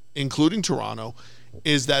places, including Toronto,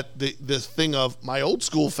 is that the thing of my old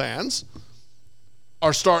school fans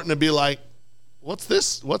are starting to be like, what's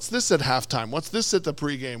this? What's this at halftime? What's this at the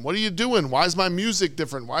pregame? What are you doing? Why is my music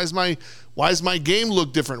different? Why is my game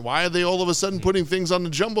look different? Why are they all of a sudden putting things on the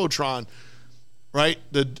Jumbotron? Right?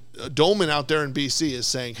 The Doman out there in BC is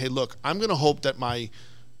saying, hey, look, I'm going to hope that my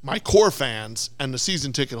core fans and the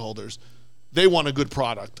season ticket holders, they want a good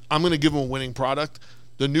product. I'm going to give them a winning product.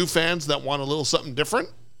 The new fans that want a little something different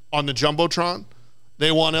on the Jumbotron,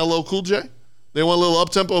 they want LL Cool J. They want a little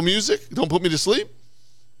up-tempo music. Don't put me to sleep.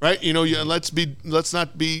 Right? Let's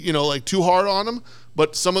not be, like too hard on them.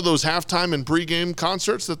 But some of those halftime and pregame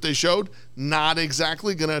concerts that they showed, not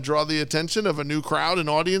exactly going to draw the attention of a new crowd and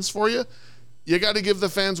audience for you. You got to give the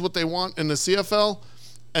fans what they want in the CFL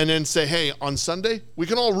and then say, hey, on Sunday, we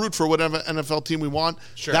can all root for whatever NFL team we want.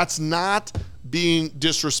 Sure. That's not being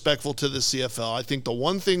disrespectful to the CFL. I think the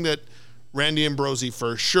one thing that Randy Ambrosie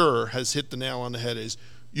for sure has hit the nail on the head is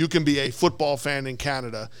you can be a football fan in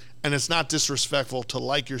Canada, and it's not disrespectful to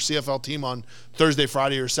like your CFL team on Thursday,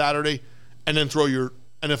 Friday, or Saturday, and then throw your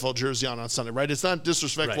NFL jersey on Sunday, right? It's not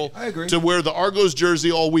disrespectful Right. I agree. to wear the Argos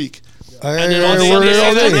jersey all week. And then on They, Sunday they say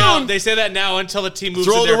that afternoon, now, they say that now until the team moves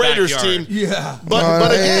throw to their the Raiders backyard. team. Yeah.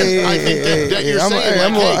 But again, I think that you're saying,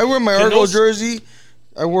 I wear my can Argo those- jersey.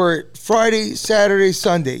 I wear it Friday, Saturday,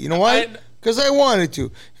 Sunday. You know why? Because I wanted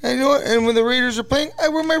to. And you know what? And when the Raiders are playing, I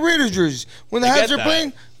wear my Raiders jerseys. When the I get Habs are that.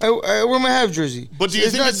 playing, I wear my Habs jersey. But do you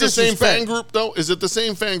think not it's the same disrespect. fan group, though? Is it the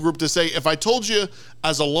same fan group to say, if I told you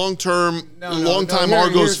as a long-time no,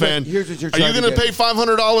 Argos fan, here's what you're are you trying to going to get. pay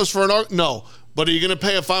 $500 for an Argos? No. But are you going to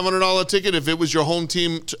pay a $500 ticket if it was your home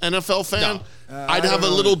team NFL fan? I'd have a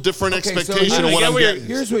little different expectation of what I'm getting.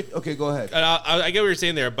 Here's what. Okay, go ahead. I get what you're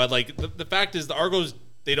saying there, but like the fact is, the Argos,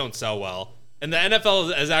 they don't sell well, and the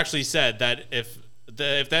NFL has actually said that if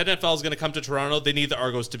the NFL is going to come to Toronto, they need the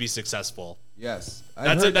Argos to be successful. Yes,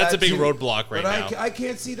 That's a big roadblock right now. I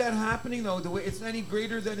can't see that happening though. The way it's any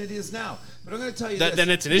greater than it is now. But I'm going to tell you this. Then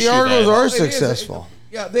it's an The issue. Argos then. are It is. successful.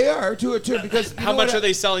 Yeah, they are to it too. Because How much are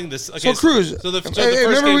they selling this? Okay, So Cruz, So the first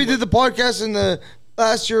remember game, we did the podcast in the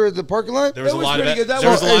last year at the parking lot? There was That a was lot of pretty good. That there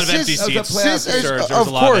was was- a lot of Since- empty that was a seats. playoff Sure, game. there was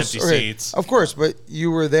a lot of empty okay, seats. of course, but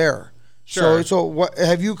you were there. Sure. So what?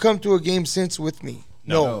 Have you come to a game since with me?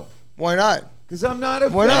 No. Why not? Because I'm not a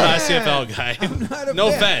Why fan. not? I'm not a CFL guy. I'm not a No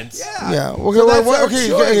fan. offense. Yeah. Yeah. Okay. So that's our okay,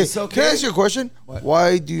 choice, okay. okay? Can I ask you a question? What?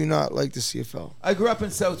 Why do you not like the CFL? I grew up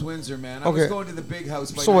in South Windsor, man. I was Okay. going to the big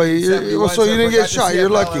house. By So wait, 1971, so you I didn't forgot get shot. the You're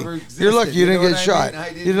CFL lucky. ever You're existed, lucky. You didn't know get what I shot. mean? I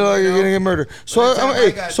didn't, You know you're gonna get murdered. So By the time I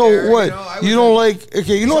hey, got so there, what? you know, I You was don't a- like?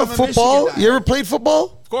 Okay, you know I'm what? a Football. Michigan guy. You ever played football?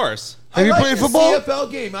 Of course. Have you I like played the football? CFL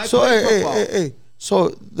game. I So played hey, football. hey.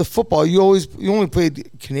 So the football, you only played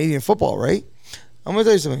Canadian football, right? I'm gonna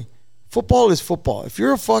tell you something. Football is football. If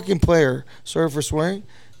you're a fucking player, sorry for swearing,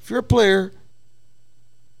 if you're a player,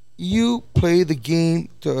 you play the game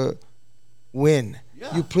to win.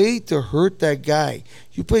 Yeah. You play to hurt that guy.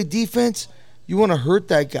 You play defense, you want to hurt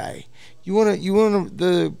that guy. You want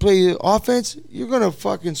to play offense, you're gonna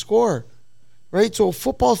fucking score, right? So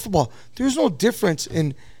football is football. There's no difference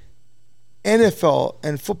in NFL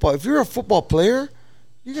and football. If you're a football player,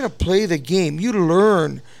 you're gonna play the game. You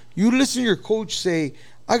learn. You listen to your coach say,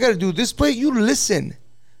 I gotta do this play. You listen.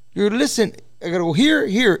 You listen. I gotta go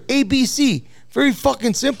here, A, B, C. Very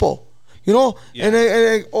fucking simple. You know? Yeah.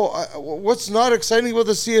 And what's not exciting about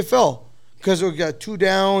the CFL? Because we got 2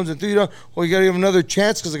 downs and 3 downs. Well, you gotta give him another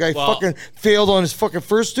chance because the guy Well- fucking failed on his fucking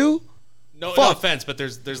first 2? No Fuck. offense, but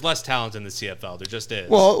there's less talent in the CFL. There just is.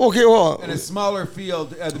 Well, okay, well. And a smaller field,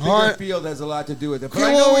 the bigger Huh? field has a lot to do with it. But Okay,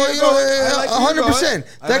 I know well, where you're going. I like where you're 100%. going.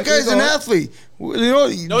 I That like where guy's you're an going. athlete. You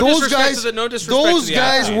know, those disrespect guys, to the- no disrespect to those the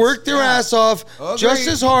guys athletes. work their Yeah. ass off Agreed. just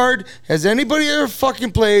as hard as anybody ever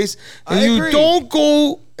fucking plays, and I you agree. don't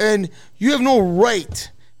go and you have no right,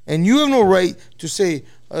 to say.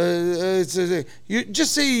 You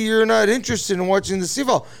just say you're not interested in watching the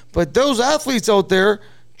CFL, but those athletes out there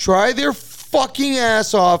try their fucking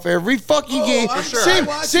ass off every fucking game. I'm sure. Same, I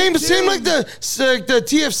watch same, it same too. like the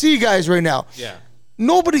TFC guys right now. yeah.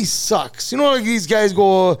 Nobody sucks. You know, like these guys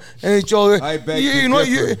go NHL. I beg you to know,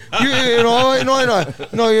 differ.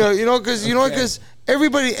 because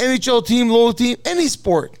everybody NHL team, low team, any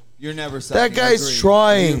sport. You're never That sucking. I guy's agree. You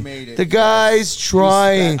trying. made it. The guy's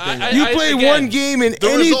trying. Respect You I- play again, one game in The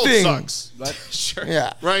result anything. sucks. Sure.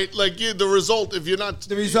 Yeah. Right? Like the result, if you're not.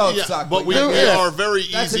 The results suck, But but we yeah. are very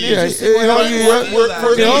That's an easy. interesting you way know, to you- feel We're, that.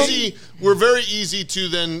 we're You know? easy. We're very easy to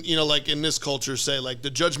then, like in this culture, say like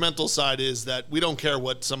the judgmental side is that we don't care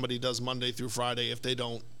what somebody does Monday through Friday if they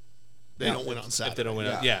don't win on If Saturday. they don't win,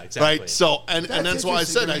 Yeah. yeah, exactly. Right. So and that's why I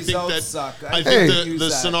interesting. said The I think that results suck. I I think think use the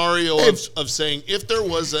that. scenario of saying if there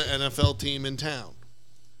was an NFL team in town,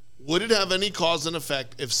 would it have any cause and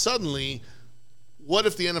effect if suddenly, what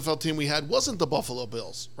if the NFL team we had wasn't the Buffalo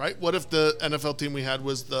Bills, right? What if the NFL team we had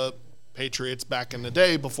was the Patriots back in the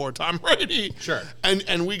day before Tom Brady? Sure.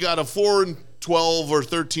 And we got a 4-12 or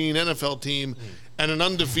 13 NFL team and an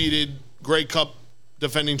undefeated Grey Cup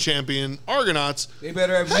defending champion Argonauts. They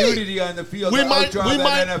better have Hey, unity on the field we to might- outdraw we that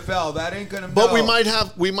might- NFL. That ain't gonna. But no. we might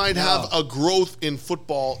have No. a growth in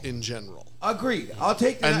football in general. Agreed. I'll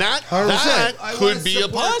take that. And that 100%. I could wanna be a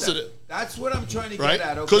support positive. that. That's what I'm trying to Right? get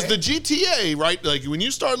at. Okay. Because the GTA, right? Like when you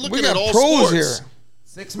start We looking got at all pros sports, here.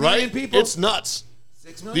 6 million right? people. It's nuts.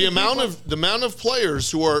 6 million. The amount people. of players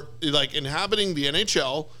who are like inhabiting the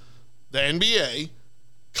NHL, the NBA,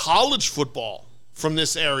 college football from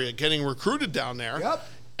this area, getting recruited down there, Yep.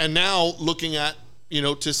 and now looking at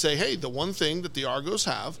to say, hey, the one thing that the Argos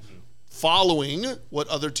have, following what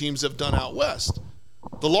other teams have done out west,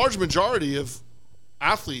 the large majority of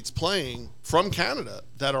athletes playing from Canada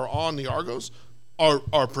that are on the Argos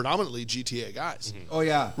are predominantly GTA guys. Oh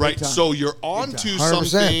yeah. Big Right, time. so you're on to 100%.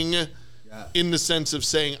 something in the sense of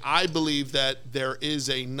saying, I believe that there is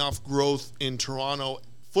enough growth in Toronto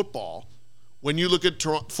football. When you look at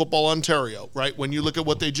Football Ontario, right? When you look at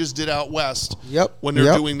what they just did out west, when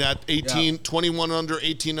they're doing that 18, 21 under,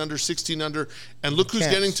 18 under, 16 under, and look who's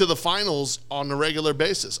getting to the finals on a regular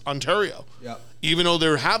basis, Ontario. Even though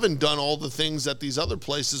they haven't done all the things that these other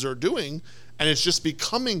places are doing, and it's just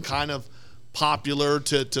becoming kind of popular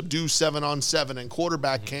to do 7-on-7 and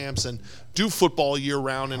quarterback camps and do football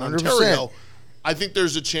year-round in 100%. Ontario. I think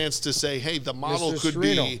there's a chance to say, hey, the model could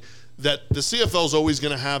be that the CFL is always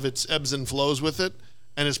going to have its ebbs and flows with it,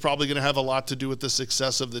 and it's probably going to have a lot to do with the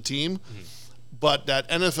success of the team. But that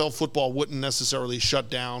NFL football wouldn't necessarily shut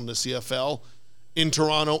down the CFL in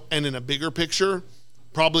Toronto, and in a bigger picture,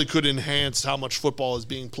 probably could enhance how much football is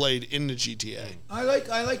being played in the GTA. I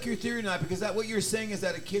like your theory now, because that what you're saying is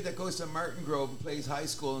that a kid that goes to Martin Grove and plays high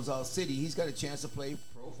school in Zal City, he's got a chance to play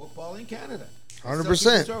pro football in Canada.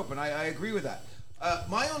 100%. I agree with that.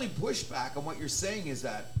 My only pushback on what you're saying is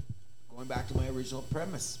that, going back to my original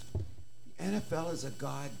premise, the NFL is a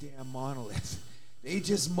goddamn monolith. They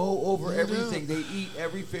just mow over everything. They eat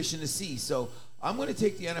every fish in the sea. So I'm going to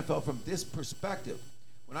take the NFL from this perspective.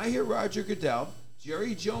 When I hear Roger Goodell,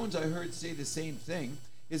 Jerry Jones, I heard say the same thing,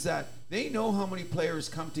 is that they know how many players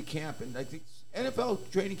come to camp. And I think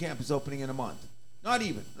NFL training camp is opening in a month. Not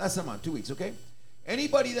even. Less than a month, 2 weeks, okay?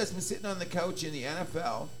 Anybody that's been sitting on the couch in the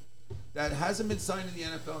NFL that hasn't been signed in the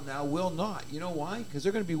NFL now will not. You know why? Because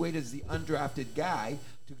they're going to be weighted as the undrafted guy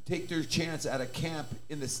to take their chance at a camp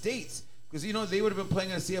in the States. Because, you know, they would have been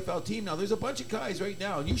playing on a CFL team. Now, there's a bunch of guys right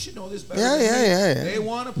now, and you should know this better than me. Yeah. They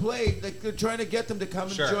want to play. They're trying to get them to come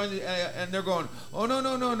and join, and they're going, oh,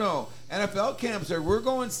 no. NFL camps we're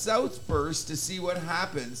going south first to see what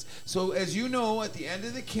happens. So, as you know, at the end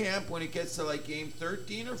of the camp, when it gets to like game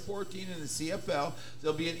 13 or 14 in the CFL,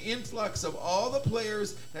 there'll be an influx of all the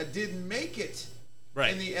players that didn't make it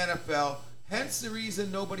in the NFL. Hence the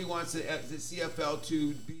reason nobody wants the CFL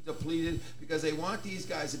to be depleted, because they want these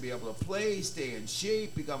guys to be able to play, stay in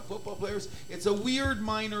shape, become football players. It's a weird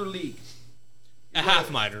minor league.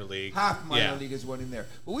 Half minor league. Half minor league is one in there.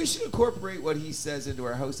 But we should incorporate what he says into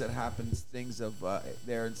our House That Happens things of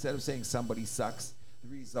there. Instead of saying somebody sucks,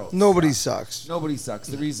 the results Nobody sucks. Nobody sucks.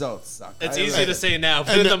 The results suck. It's easy to say now,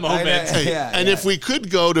 but in the moment. If we could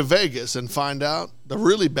go to Vegas and find out, the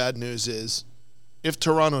really bad news is, if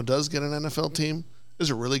Toronto does get an NFL team,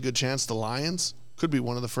 there's a really good chance the Lions could be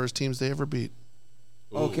one of the first teams they ever beat.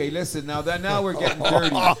 Okay, listen, now we're getting dirty.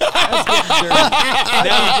 That's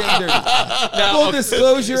getting dirty. Full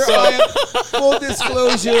disclosure.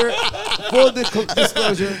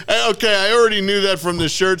 Okay, I already knew that from the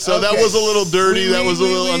shirt, so that was a little dirty. That was a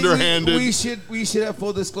little underhanded. We should have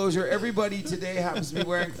full disclosure. Everybody today happens to be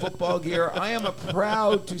wearing football gear. I am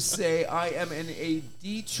proud to say I am in a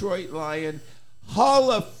Detroit Lion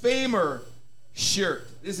Hall of Famer shirt.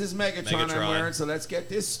 This is Megatron I'm wearing, so let's get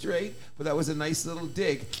this straight. But that was a nice little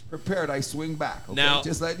dig. Prepared, I swing back. Okay? Now,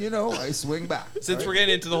 just letting you know, I swing back. Since we're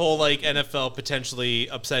getting into the whole like NFL potentially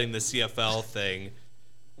upsetting the CFL thing,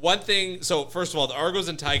 one thing. So first of all, the Argos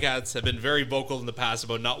and Ticats have been very vocal in the past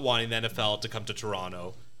about not wanting the NFL to come to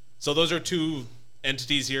Toronto. So those are two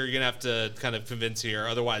entities here you're gonna have to kind of convince here.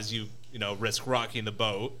 Otherwise, you risk rocking the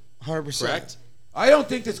boat. 100%. Correct. I don't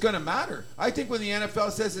think that's going to matter. I think when the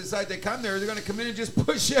NFL says decide they come there, they're going to come in and just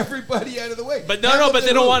push everybody out of the way. But but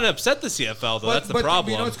they don't want to upset the CFL, though. That's the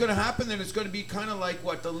problem. You know what's going to happen then? It's going to be kind of like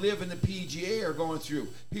what the LIV and the PGA are going through.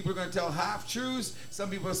 People are going to tell half-truths. Some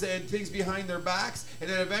people are saying things behind their backs. And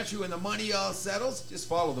then eventually when the money all settles, just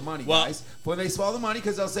follow the money, guys. When they follow the money,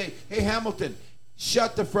 because they'll say, hey, Hamilton,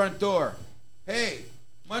 shut the front door. Hey,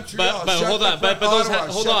 Montreal, but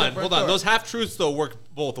hold on. Those half truths though work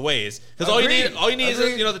both ways, because all you need is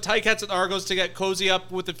the Ticats and Argos to get cozy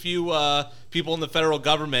up with a few people in the federal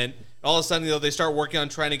government. All of a sudden, they start working on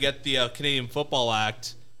trying to get the Canadian Football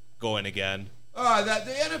Act going again. The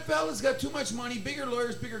NFL has got too much money, bigger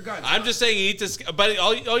lawyers, bigger guns. I'm just saying, you need to. But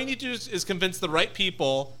all you need to do is convince the right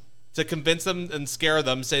people, to convince them and scare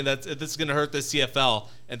them, saying that this is going to hurt the CFL,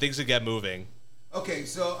 and things will get moving. Okay,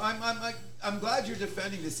 so I'm glad you're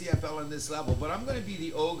defending the CFL on this level, but I'm going to be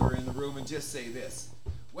the ogre in the room and just say this.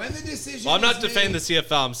 When the decision I'm not defending the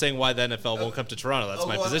CFL. I'm saying why the NFL won't come to Toronto. That's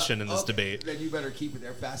my position in this debate. Then you better keep it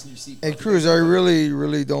there. Fasten your seatbelt. Hey, Cruz, I really,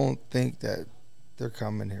 really don't think that they're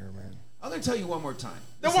coming here, man. I'm going to tell you one more time.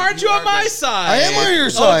 Then why aren't you on my side? I am on your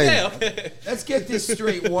side. Okay. Let's get this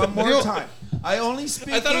straight one more time. I only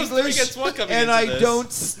speak English, and I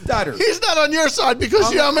don't stutter. He's not on your side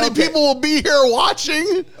because you know how many people will be here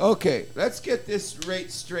watching. Okay, let's get this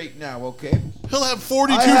straight now, okay? He'll have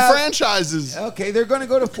 42 franchises. Okay, they're going to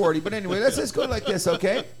go to 40, but anyway, let's just go like this,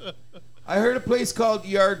 okay? I heard a place called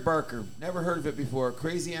Yard Barker. Never heard of it before.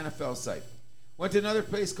 Crazy NFL site. Went to another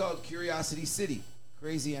place called Curiosity City.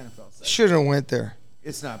 Crazy NFL site. Shouldn't have went there.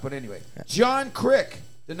 It's not, but anyway. John Crick,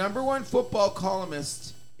 the #1 football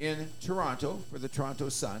columnist in Toronto for the Toronto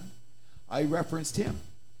Sun. I referenced him.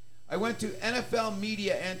 I went to NFL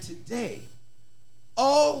Media, and today,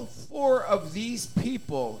 all 4 of these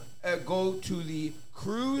people go to the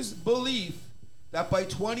Crew's belief that by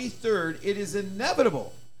 23rd, it is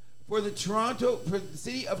inevitable for the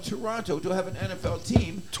city of Toronto to have an NFL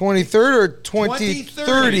team. 23rd or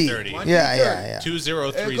 2030? 2030. Yeah.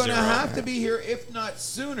 2030. They're going to have to be here, if not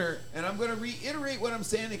sooner. And I'm going to reiterate what I'm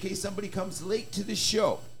saying in case somebody comes late to the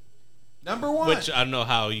show. #1. Which I don't know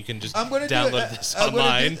how you can just I'm going to download this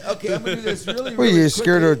online. I'm going to do this really, What, really you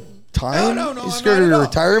scared quickly. of time? No, You I'm scared not of at your all.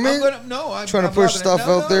 retirement? I'm Trying to I'm push not stuff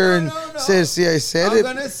gonna- out there and say I said I'm it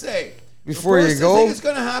going to say. before the you first go? thing that's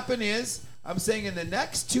going to happen is, I'm saying in the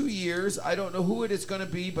next 2 years, I don't know who it is going to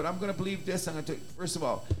be, but I'm going to believe this. I'm going to first of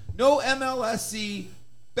all, no MLSC,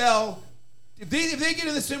 Bell. If they get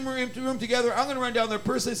in the same room together, I'm going to run down there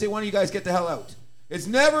personally and say, one of you guys get the hell out. It's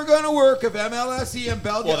never going to work if MLSE and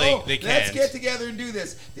Bell Well, go, they let's can't. get together and do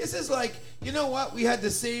this. This is like, you know what? We had the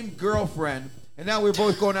same girlfriend, and now we're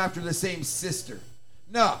both going after the same sister.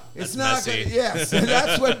 No, it's That's not. messy. Gonna, yes,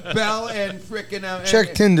 that's what Bell and frickin'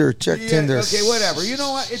 Check Tinder. Check Tinder. Okay, whatever. You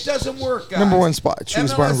know what? It doesn't work, guys. #1 spot.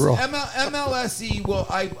 Choose Barn Grill. MLSE will,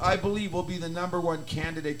 I believe, will be the #1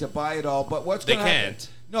 candidate to buy it all. But what's They going to happen? can't.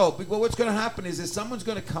 No, but what's going to happen is someone's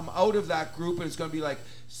going to come out of that group and it's going to be like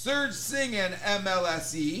Serge Singen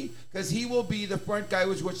MLSE because he will be the front guy,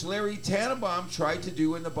 which Larry Tannenbaum tried to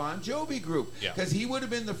do in the Bon Jovi group. Yeah. Because he would have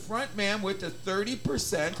been the front man with the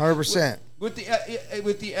 30%. 100%. With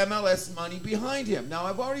the MLS money behind him. Now,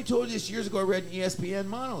 I've already told you this years ago. I read an ESPN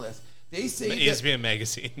Monolith. They say that, ESPN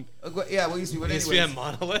magazine. yeah, well, ESPN, but anyways. ESPN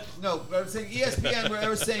Monolith. No, but I'm saying ESPN, where I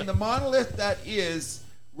was saying the monolith that is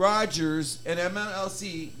Rogers and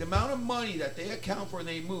MLC, the amount of money that they account for and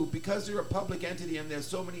they move, because they're a public entity and there's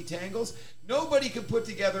so many tangles, nobody can put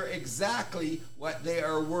together exactly what they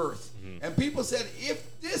are worth. Mm-hmm. And people said,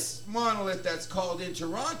 if this monolith that's called in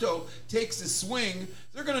Toronto takes a swing,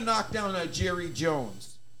 they're going to knock down a Jerry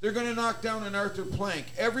Jones. They're going to knock down an Arthur Plank.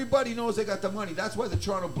 Everybody knows they got the money. That's why the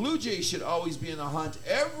Toronto Blue Jays should always be in the hunt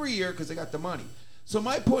every year, because they got the money. So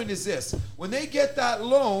my point is this. When they get that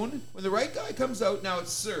loan, when the right guy comes out, now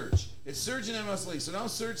it's Serge. It's Serge and MLSE. So now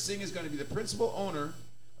Serge Singh is going to be the principal owner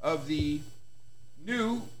of the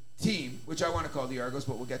new team, which I want to call the Argos,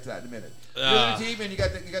 but we'll get to that in a minute. The new team, and you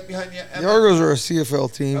got behind the Argos are a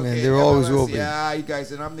CFL team, and they always will be. Yeah, you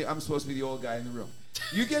guys, and I'm supposed to be the old guy in the room.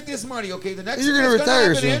 You get this money, okay? The next You're thing gonna that's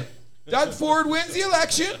retire happen soon. Doug Ford wins the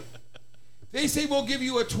election. They say we'll give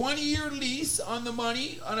you a 20-year lease on the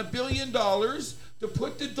money, on $1 billion, to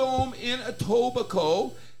put the dome in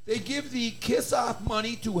Etobicoke. They give the kiss-off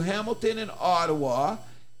money to Hamilton and Ottawa.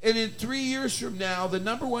 And in 3 years from now, the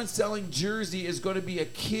 #1 selling jersey is going to be a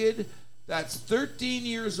kid that's 13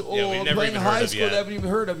 years old, never playing even high heard of school, yet. they haven't even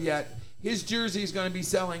heard of yet. His jersey is going to be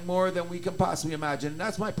selling more than we can possibly imagine. And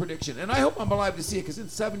that's my prediction. And I hope I'm alive to see it, because in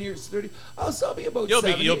 7 years, 30, I'll still be about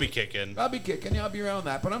 70. You'll be kicking. I'll be kicking. Yeah, I'll be around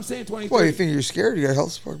that. But I'm saying 20. What, you think you're scared? You got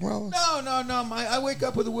health spark miles? No. I wake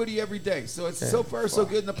up with a Woody every day. So it's so far so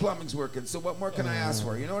good, and the plumbing's working. So what more can I ask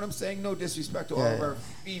for? You know what I'm saying? No disrespect to all of our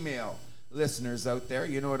female listeners out there.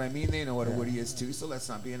 You know what I mean? They know what a Woody is too. So let's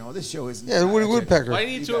not be, this show isn't. Yeah, Woody Woodpecker. Why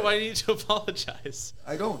do you need to apologize?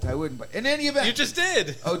 I don't. I wouldn't. But in any event. You just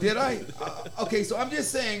did. Oh, did I? Okay, so I'm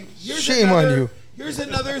just saying. Shame on you. Here's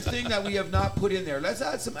another thing that we have not put in there. Let's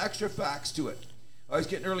add some extra facts to it. I was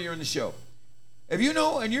getting earlier in the show. If you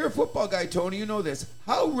know, and you're a football guy, Tony, you know this.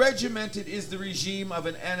 How regimented is the regime of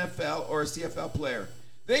an NFL or a CFL player?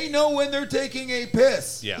 They know when they're taking a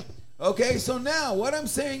piss. Yeah. Okay, so now what I'm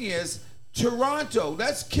saying is, Toronto,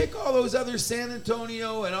 let's kick all those other San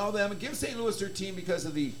Antonio and all them and give St. Louis their team because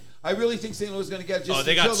of the. I really think St. Louis is going to get just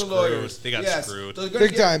they to got kill the screwed. lawyers. They got screwed. So they're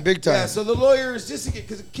gonna Big time. Yeah, so the lawyers, just to get,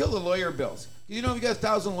 because kill the lawyer bills. You know, if you got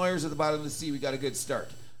 1,000 lawyers at the bottom of the sea, we got a good start.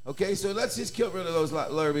 Okay, so let's just get rid of those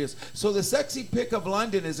lawyer bills. So the sexy pick of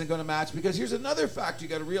London isn't going to match, because here's another fact you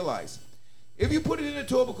got to realize. If you put it in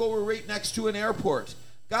Etobicoke, we're right next to an airport.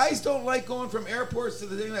 Guys don't like going from airports to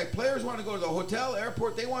the thing. Like, players want to go to the hotel,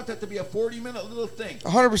 airport. They want that to be a 40-minute little thing.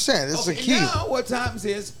 100%. This is the key. Now what happens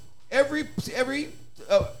is every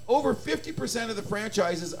over 50% of the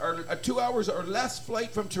franchises are a 2 hours or less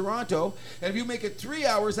flight from Toronto, and if you make it 3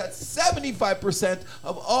 hours, that's 75%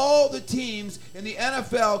 of all the teams in the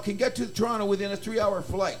NFL can get to Toronto within a 3-hour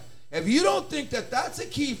flight. If you don't think that that's a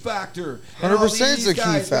key factor, 100% it's a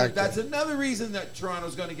key factor. That's another reason that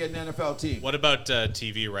Toronto's going to get an NFL team. What about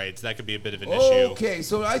TV rights? That could be a bit of an issue. Okay,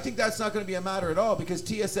 so I think that's not going to be a matter at all because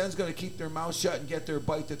TSN's going to keep their mouth shut and get their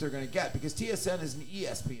bite that they're going to get because TSN is an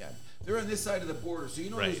ESPN. They're on this side of the border, so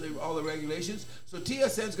there's all the regulations. So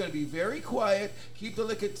TSN's going to be very quiet, keep the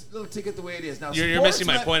little ticket the way it is. Now, you're missing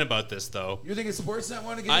my point about this, though. You're thinking Sportsnet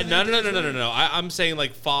want to get No. I'm saying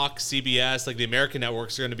like Fox, CBS, like the American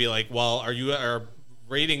networks are going to be like, well, our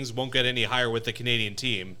ratings won't get any higher with the Canadian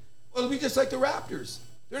team. Well, it'll be just like the Raptors.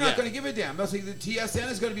 They're not going to give a damn. They'll say the TSN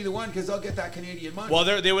is going to be the one because they'll get that Canadian money. Well,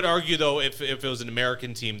 they would argue, though, if it was an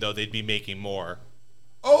American team, though, they'd be making more.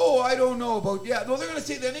 Oh, I don't know about well, they're going to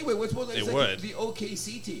say that anyway. What's supposed they like would. The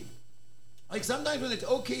OKC team. Like sometimes when the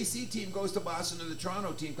OKC team goes to Boston and the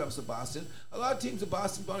Toronto team comes to Boston, a lot of teams in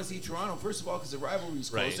Boston want to see Toronto. First of all, because the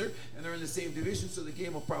rivalry's closer and they're in the same division, so the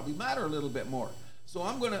game will probably matter a little bit more. So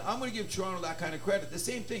I'm gonna give Toronto that kind of credit. The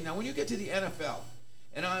same thing. Now, when you get to the NFL,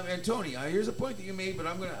 and Tony, here's a point that you made, but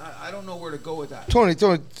I don't know where to go with that. Tony,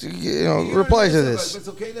 reply to this. It's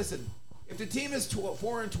okay. Listen, if the team is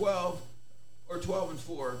 4-12. Or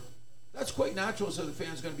 12-4, that's quite natural. So the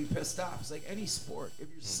fans are going to be pissed off. It's like any sport. If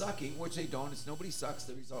you're sucking, which they don't, nobody sucks.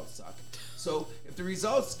 The results suck. So if the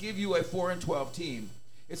results give you a 4-12 team,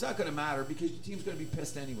 it's not going to matter because your team's going to be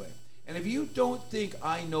pissed anyway. And if you don't think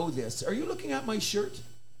I know this, are you looking at my shirt?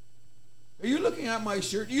 Are you looking at my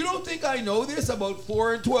shirt? You don't think I know this about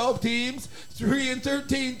 4-12 teams,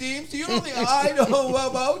 3-13 teams? You don't think I know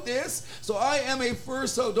about this? So I am a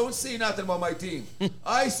first, so don't say nothing about my team.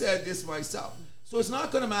 I said this myself. So it's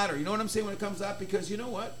not going to matter. You know what I'm saying when it comes to that? Because you know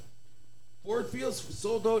what? Ford Field's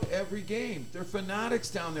sold out every game. They're fanatics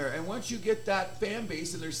down there. And once you get that fan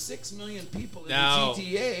base, and there's 6 million people in the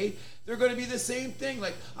GTA, they're going to be the same thing.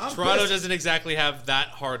 Like Toronto doesn't exactly have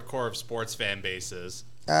that hardcore of sports fan bases.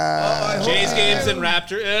 Jays games and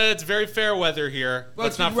Raptors. It's very fair weather here.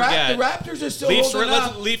 Let's not forget. The Raptors are still holding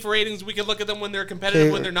up. Leaf ratings, we can look at them when they're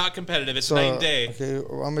competitive, when they're not competitive. It's night and day. Okay, I'm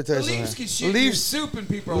going to tell you something. Leafs can shoot Leafs soup and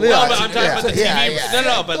people are watching. No, but I'm talking about the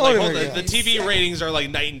TV. Yeah. The TV ratings are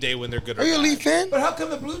like night and day when they're good or bad. Are you a Leaf fan? But how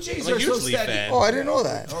come the Blue Jays are so steady? Oh, I didn't know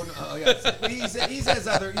that. Oh, yes. He has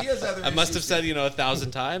other I must have said,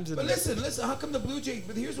 1,000 times. But listen, how come the Blue Jays,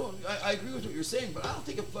 but here's what, I agree with what you're saying, but I don't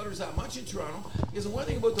think it flutters that much in Toronto. Because the one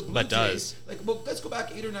thing about the Blue Jays, let's go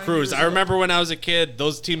back 8 or 9 Cruz, years I remember when I was a kid,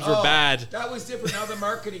 those teams were bad. That was different. Now the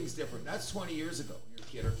marketing's different. That's 20 years ago when you're a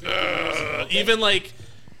kid, or 15 years ago. Okay? Even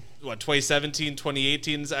 2017,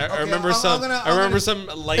 2018. I remember some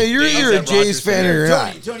light days. You're a Jays fan or you're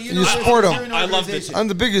not? Tony, you support them. I love it. I'm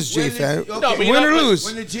the biggest Jay fan. Win or lose.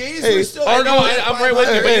 When the Jays were still... I'm right with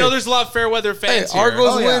you, but there's a lot of fair weather fans here.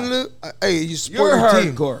 Argos win, lose. Hey, you support your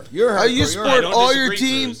team. You're hardcore. You support all your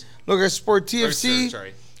team. Look, I support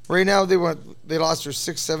TFC. Right now, they lost their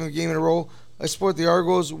 6th, 7th game in a row. I support the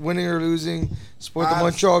Argos winning or losing. Support the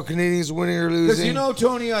Montreal Canadiens winning or losing. Because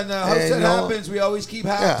Tony, on the House That Happens, we always keep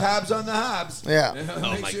tabs on the Habs. Yeah.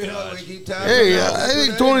 Make sure we keep tabs I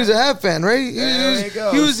think Tony's a Hab fan, right?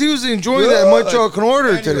 He was enjoying that Montreal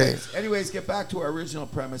Canadiens today. Anyways, get back to our original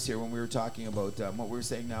premise here when we were talking about what we were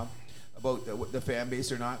saying now about the fan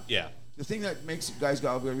base or not. Yeah. The thing that makes you guys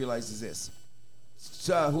got to realize is this.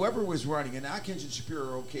 So whoever was running, and Atkins and Shapiro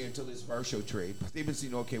are okay until this Varsho trade. They've been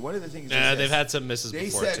seen okay. One of the things they've had some misses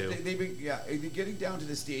before said, too. They've been getting down to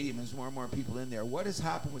the stadium. There's more and more people in there. What has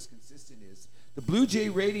happened was consistent is the Blue Jay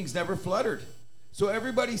ratings never fluttered. So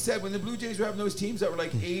everybody said when the Blue Jays were having those teams that were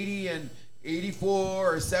like 80 and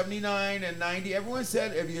 84 or 79 and 90, everyone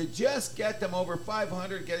said if you just get them over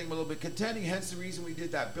 500, getting them a little bit contending, hence the reason we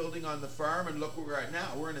did that building on the farm, and look where we're at now.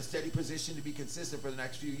 We're in a steady position to be consistent for the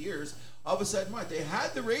next few years. All of a sudden, they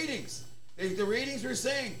had the ratings. The ratings were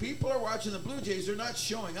saying people are watching the Blue Jays. They're not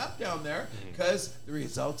showing up down there because the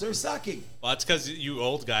results are sucking. Well, that's because you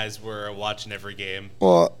old guys were watching every game.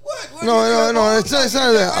 Well, what no, it's not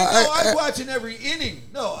that. I was watching every inning.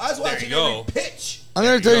 No, I was watching every pitch. I'm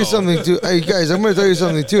going to tell you something too. Hey guys, I'm going to tell you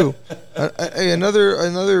something too. Hey,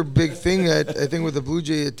 another big thing that I think with the Blue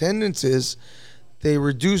Jay attendance is they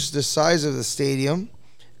reduced the size of the stadium,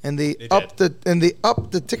 and they upped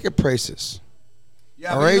the ticket prices.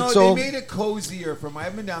 Yeah, all right, so they made it cozier. I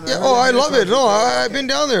haven't been down there. Yeah, I love it. No, I've been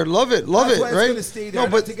down there. Love it. That's why right? It's going to stay there. No,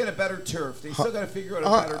 but to get a better turf, they still got to figure out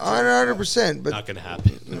a better turf. 100%, but not going to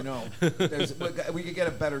happen. No, we could get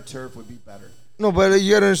a better turf. Would be better. No, but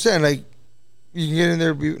you got to understand, like you can get in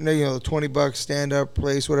there, $20 stand up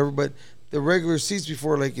place, whatever. But the regular seats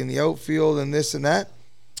before, like in the outfield and this and that,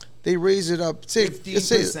 they raise it up. Say, let's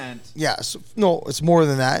say, 15%. yeah, so, no, it's more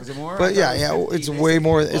than that. Is it more? I But thought yeah, it was yeah, 15. it's They way said-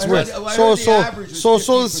 more. It's I way. heard the average was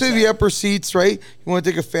So let's say the 15%. upper seats, right? You want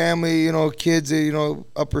to take a family, kids,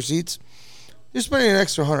 upper seats. You're spending an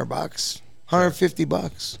extra $100,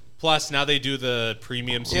 $150. Plus, now they do the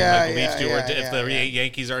premium seat Yeah, like the Leafs yeah, do. Where yeah, if the yeah.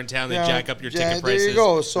 Yankees are in town, they Yeah, jack up your yeah, ticket there you prices.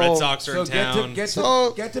 go. So- Red Sox are So in town.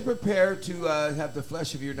 get to prepare to have the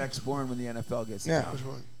flesh of your next born when the NFL gets Yeah.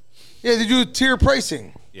 down. Yeah, they do tier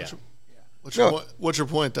pricing. yeah. What's your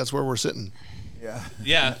point? That's where we're sitting. Yeah.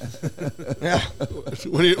 Yeah. Yeah.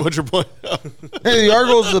 What's your point? Hey, the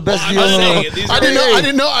Argos is the best I'm deal. not in saying the- it. These I are-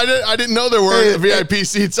 didn't know. I didn't know there were Hey, VIP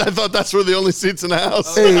seats. I thought that's were the only seats in the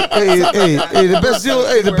house. Hey, the best deal.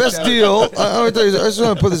 Hey, the best deal. I just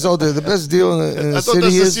want to put this out there. The best deal in the I thought city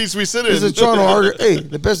that's the is seats we sit is in. the Toronto Argonauts. Hey,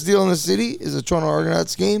 the best deal in the city is the Toronto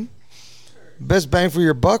Argonauts game. Best bang for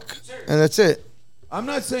your buck, and that's it. I'm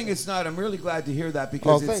not saying it's not. I'm really glad to hear that Oh,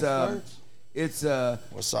 because thanks, Lawrence. it's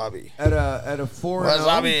Wasabi. at a 4-0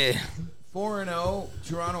 Wasabi. 4-0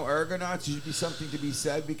 Toronto Argonauts should be something to be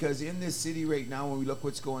said because in this city right now, when we look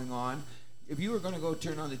what's going on, if you were going to go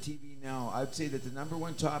turn on the TV now, I'd say that the number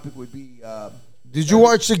one topic would be. Did you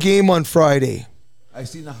watch the game on Friday? I've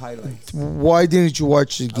seen the highlights. Why didn't you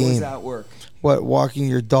watch the I was game? at work. What, walking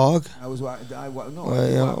your dog? I was no.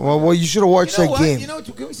 Yeah. Well, you should have watched You know that what? game. You know,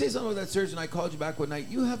 can we say something about that surgeon? I called you back one night.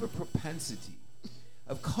 You have a propensity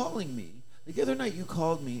of calling me. Like the other night, you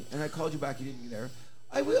called me, and I called you back. You didn't be there.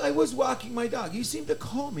 I was walking my dog. You seem to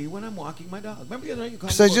call me when I'm walking my dog. Remember the other night you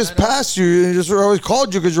called me? Because I about just 9 o'clock? passed you and just always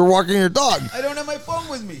called you because you're walking your dog. I don't have my phone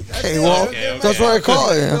with me. That's Okay, it. well, I don't have that's my- why I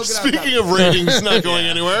call you. We'll get out Speaking that. of ratings, not going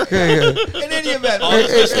anywhere. In any event,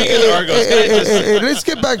 Speaking of Argos, can I just- Hey, let's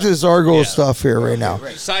get back to this Argos stuff here right now.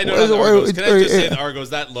 Side note on the Argos. Can I just say the Argos,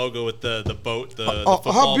 that logo with the boat, the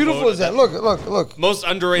football How beautiful boat, is that? Look. Most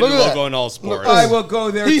underrated Look at logo that. in all sports. I will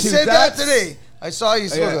go there. He too. said that That's- today. I saw you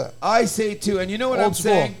say Yeah, that. I say too, and you know what Old I'm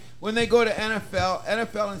school. saying? When they go to NFL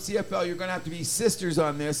and CFL, you're going to have to be sisters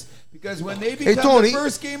on this because when they become Tony. the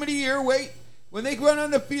first game of the year, when they run on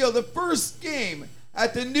the field, the first game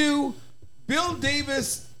at the new Bill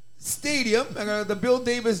Davis Stadium, the Bill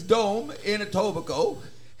Davis Dome in Etobicoke,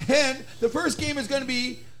 and the first game is going to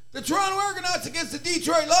be the Toronto Argonauts against the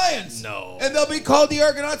Detroit Lions. No. And they'll be called the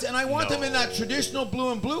Argonauts, and I want them in No. that traditional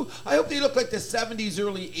blue and blue. I hope they look like the 70s,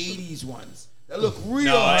 early 80s ones. That look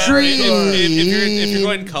real. No, Dream. if you're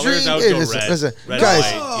going colors, I would go Listen, red. listen. Red Guys,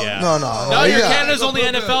 and white, yeah. No, No, you're yeah. Canada's only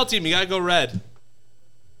Go blue. NFL team. You gotta go red.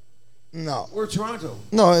 No. We're Toronto.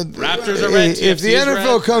 No, Raptors are red, If the TFC is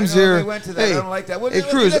NFL red. comes I know, here, they went to that. hey, I don't like that. Well, hey, okay,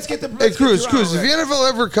 Cruz, let's get the- hey, let's get Cruz, Toronto If the red. NFL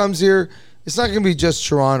ever comes here, it's not going to be just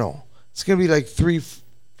Toronto. It's going to be like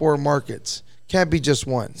 3-4 markets. Can't be just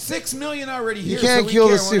one. 6 million already here. can't so we kill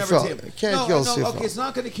the care, we'll never CFL. see it. You can't no, kill no, CFL. Okay, it's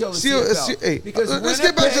not going to kill the See, CFL. hey, because let's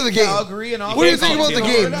get back to the Winnipeg, game. Calgary, and all What do you those think about the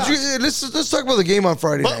teams game? are Did you- Let's talk about the game on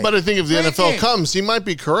Friday night. But I think if the Great NFL game. comes, he might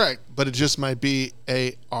be correct, but it just might be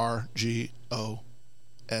ARGOSNOTS.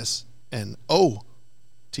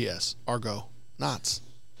 Argo. Knots.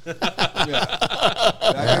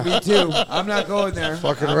 That could be too. I'm not going there.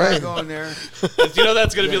 Fucking I'm right. not going there. You know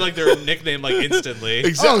that's gonna be like their nickname, like instantly.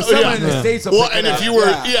 Oh, someone in the States will Well, pick and it if up. you were,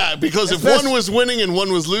 Yeah. because if Especially- one was winning and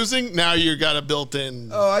one was losing, now you got a built-in.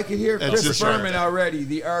 Oh, I could hear That's Chris for sure. Berman already.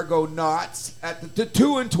 The Argonauts at the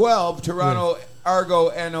 2-12 Toronto Argo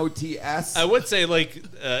NOTS. I would say like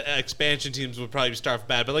expansion teams would probably start off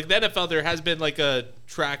bad, but like the NFL, there has been like a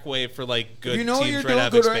track way for like good You know teams you're trying to doing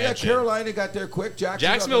have good, right? Yeah, expansion. Carolina got there quick.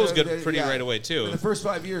 Jacksonville was good pretty right away, too. In the first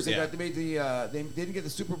 5 years, they Yeah. made the they didn't get the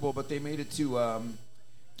Super Bowl, but they made it to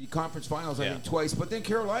the conference finals I Yeah. think twice. But then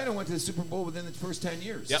Carolina went to the Super Bowl within the first 10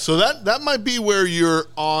 years. Yep. So that might be where you're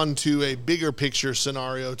on to a bigger picture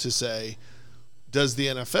scenario to say, does the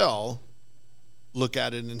NFL look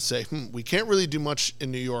at it and say, we can't really do much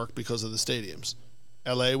in New York because of the stadiums.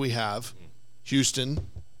 LA we have, Houston,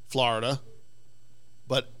 Florida,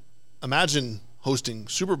 but imagine hosting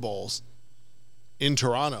Super Bowls in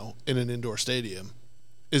Toronto in an indoor stadium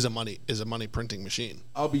is a money printing machine.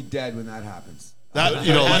 I'll be dead when that happens. That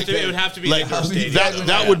it would have to be like, an indoor stadium.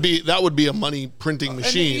 that would be a money printing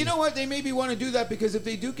machine. And you know what? They maybe want to do that because if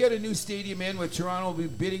they do get a new stadium in, with Toronto will be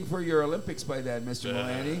bidding for your Olympics by then, Mr.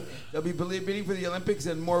 Mulaney. They'll be bidding for the Olympics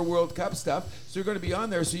and more World Cup stuff. So they're going to be on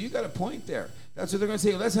there. So you got a point there. That's what they're going to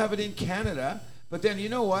say. Let's have it in Canada. But then you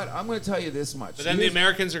know what? I'm going to tell you this much. But then the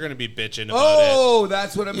Americans are going to be bitching about Oh,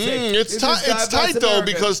 that's what I'm saying. It's This is tight that's though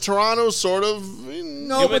America. because Toronto's sort of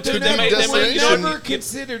No, but they they're might- never, they might- they're no, never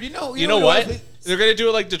considered. You You know what? they- They're going to do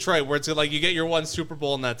it like Detroit, where it's like you get your one Super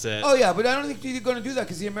Bowl and that's it. Oh yeah, but I don't think they're going to do that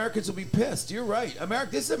because the Americans will be pissed. You're right.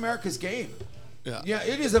 This is America's game. Yeah,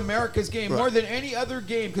 it is America's game more than any other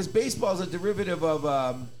game because baseball is a derivative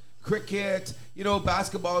of cricket.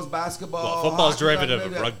 Basketball is basketball. Well, football is derivative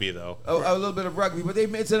of rugby, though. A little bit of rugby, but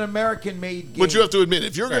it's an American-made game. But you have to admit,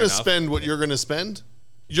 if you're going to spend what you're going to spend,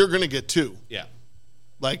 you're going to get two. Yeah.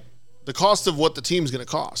 Like the cost of what the team's going to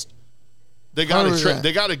cost. They got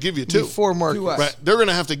to give you two. Four markets. Right. They're going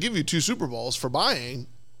to have to give you two Super Bowls for buying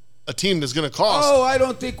a team that's going to cost. Oh, I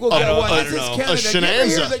don't think we'll get one. This is Canada. A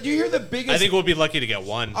shenanigans. You hear the biggest. I think we'll be lucky to get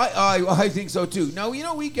one. I think so too. Now,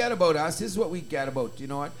 we get about us. This is what we get about. You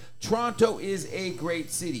know what? Toronto is a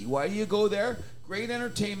great city. Why do you go there? Great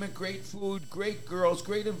entertainment, great food, great girls,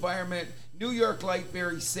 great environment. New York life,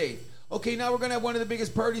 very safe. Okay, now we're going to have one of the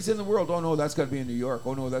biggest parties in the world. Oh, no, that's got to be in New York.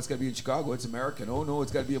 Oh, no, that's got to be in Chicago. It's American. Oh, no,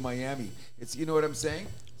 it's got to be in Miami. You know what I'm saying?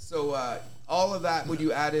 So all of that, when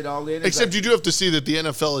you add it all in. Except you do have to see that the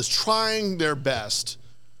NFL is trying their best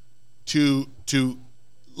to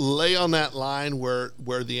lay on that line where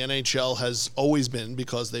the NHL has always been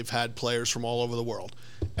because they've had players from all over the world.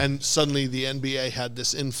 And suddenly the NBA had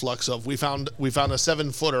this influx of we found a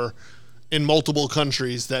 7-footer in multiple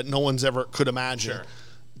countries that no one's ever could imagine. Sure.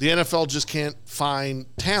 The NFL just can't find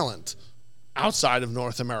talent outside of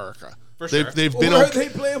North America. For sure. They've been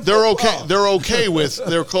they're okay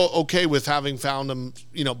with having found them,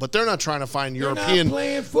 but they're not trying to find European.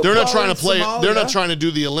 They're not trying to play. They're not trying to do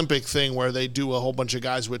the Olympic thing where they do a whole bunch of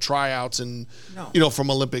guys with tryouts and from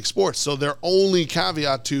Olympic sports. So their only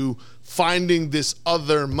caveat to finding this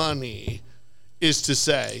other money is to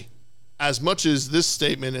say, as much as this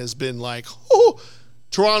statement has been like,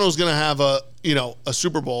 Toronto's going to have a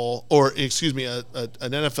Super Bowl or an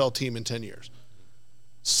NFL team in 10 years.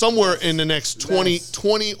 Somewhere in the next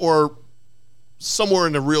 20 or somewhere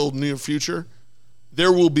in the real near future,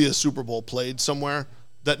 there will be a Super Bowl played somewhere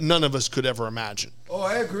that none of us could ever imagine. Oh,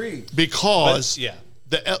 I agree. Because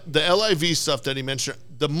the LIV stuff that he mentioned,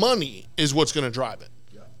 the money is what's going to drive it.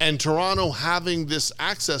 Yeah. And Toronto having this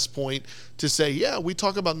access point to say, we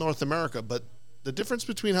talk about North America, but the difference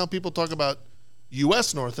between how people talk about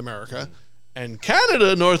U.S. North America and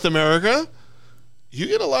Canada North America, you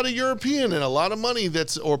get a lot of European and a lot of money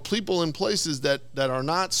or people in places that are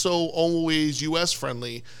not so always U.S.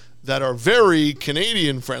 friendly, that are very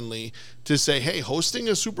Canadian friendly, to say, hey, hosting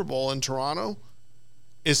a Super Bowl in Toronto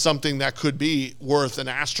is something that could be worth an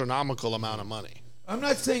astronomical amount of money. I'm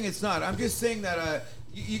not saying it's not. I'm just saying that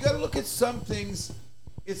you got to look at some things.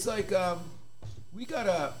 It's like we got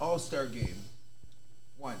an all-star game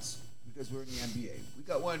once because we're in the NBA. We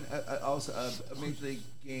got one also a major league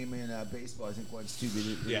game in baseball, I think once too.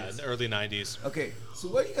 In the early 90s. Okay, so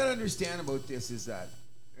what you got to understand about this is that,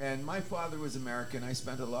 and my father was American. I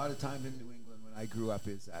spent a lot of time in New England when I grew up,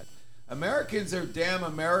 is that Americans are damn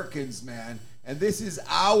Americans, man. And this is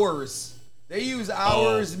ours. They use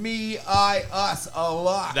ours, me, I, us a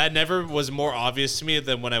lot. That never was more obvious to me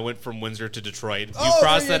than when I went from Windsor to Detroit. You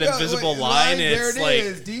cross that invisible line, and there it's it like...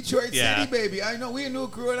 is. Detroit City, baby. I know. We knew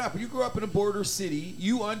it growing up. You grew up in a border city.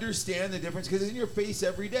 You understand the difference because it's in your face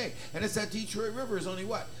every day. And it's that Detroit River is only,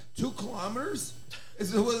 2 kilometers?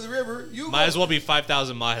 Is the river. Might as well be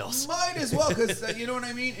 5,000 miles. Might as well, because you know what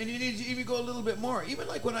I mean? And you need to even go a little bit more. Even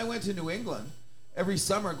like when I went to New England, every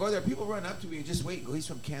summer, go there, people run up to me and just wait and go, he's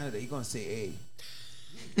from Canada, he's going to say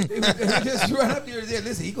A. they just run up there and say,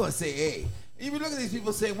 listen, he's going to say A. And you look at these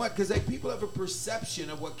people saying what? Because people have a perception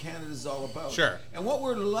of what Canada is all about. Sure. And what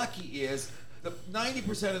we're lucky is,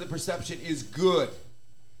 90% of the perception is good.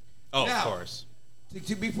 Oh, now, of course.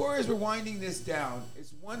 Before as we're winding this down,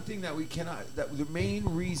 it's one thing that we cannot, that the main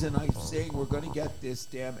reason I'm saying we're going to get this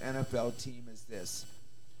damn NFL team is this.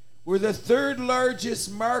 We're the 3rd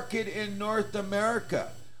largest market in North America.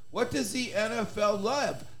 What does the NFL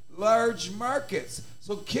love? Large markets.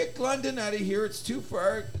 So kick London out of here. It's too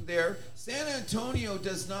far there. San Antonio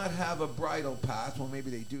does not have a bridle path. Well,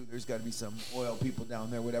 maybe they do. There's got to be some oil people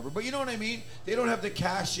down there, whatever. But you know what I mean? They don't have the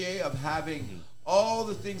cachet of having all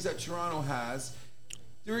the things that Toronto has.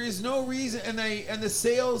 There is no reason, and the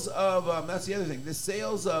sales of that's the other thing. The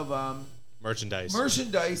sales of merchandise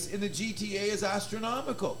in the GTA is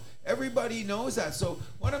astronomical. Everybody knows that. So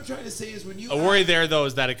what I'm trying to say is when you worry there though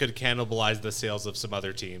is that it could cannibalize the sales of some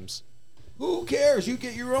other teams. Who cares? You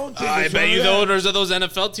get your own thing. I bet you the owners of those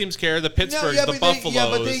NFL teams care. The Pittsburghs, the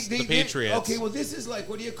Buffaloes, the Patriots. Okay, well this is like,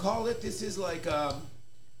 what do you call it? This is like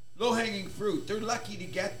low-hanging fruit. They're lucky to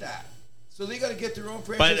get that. So they got to get their own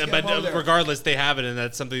franchise. But regardless, they have it, and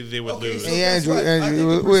that's something they would lose. So hey,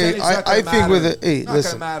 Andrew, wait. I think with it. Hey,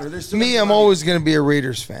 listen. Me, I'm always going to be a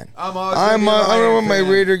Raiders fan. I'm wearing my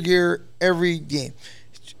Raider gear every game.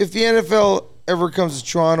 If the NFL ever comes to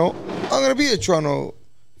Toronto, I'm going to be a Toronto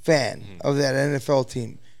fan of that NFL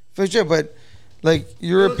team, for sure. But Like,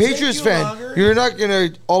 you're It'll a take Patriots you fan. longer. You're not going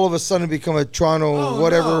to all of a sudden become a Toronto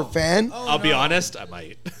whatever fan. I'll be honest, I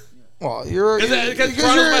might. Well, you're... Because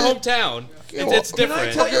Toronto's my hometown. It's Can I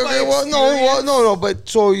different. tell you my no. But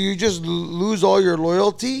so you just lose all your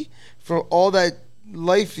loyalty for all that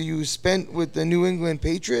life you spent with the New England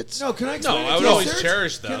Patriots? No, can I No, explain it I to would you, always Serge?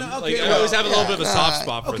 cherish them. Can I- Like, okay, I always have a little yeah, bit of a soft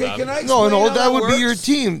spot for Okay, them. can I No, explain how that would be works? your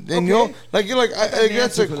team. Then Okay.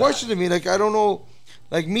 that's answer a for question to me. Like, I don't know.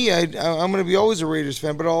 Like me, I'm going to be always a Raiders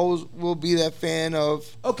fan, but I always will be that fan of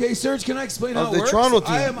Okay, Serge, can I explain how the it works? Toronto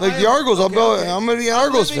team. Like the Argos, I'm going to be an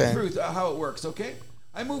Argos living fan. Proof how it works, okay?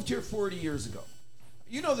 I moved here 40 years ago.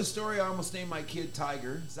 You know the story. I almost named my kid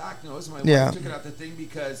Tiger. Zach knows. My wife took it out the thing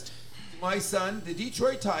because my son, the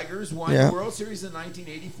Detroit Tigers, won the World Series in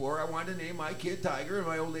 1984. I wanted to name my kid Tiger, and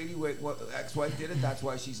my old lady ex-wife did it. That's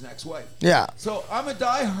why she's an ex-wife. Yeah. So I'm a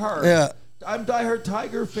diehard. Yeah. I'm a diehard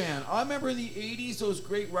Tiger fan. I remember in the 80s, those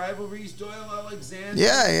great rivalries, Doyle Alexander.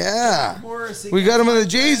 Yeah. Morris We got him in the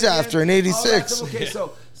against Jays Brandon, after in all that '86. stuff. Okay,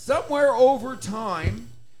 so somewhere over time,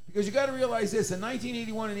 because you got to realize this, in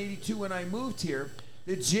 1981 and 82 when I moved here,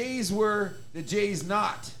 the Jays were the Jays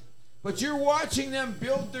not. But you're watching them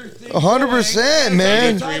build their thing. 100%,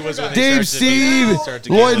 man. Dave Steve,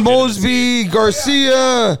 Lloyd Mosby,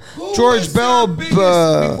 Garcia, George Bell.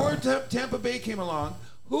 Before Tampa Bay came along,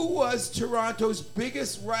 who was Toronto's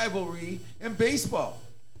biggest rivalry in baseball?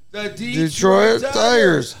 The Detroit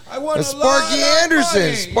Tigers. I won Sparky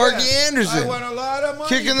Anderson. Sparky I Anderson. won a lot of money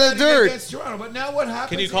Kicking the betting dirt. against Toronto. But now what happens?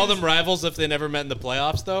 Can you call is- them rivals if they never met in the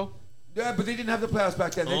playoffs, though? Yeah, but they didn't have the playoffs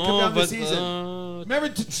back then. They come down the season. Remember,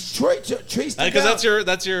 Detroit chased them Because down.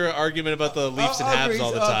 that's your argument about the Leafs and I'll Habs agree.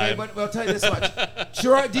 all the Okay, time. but I'll tell you this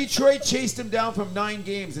much: Detroit chased them down from 9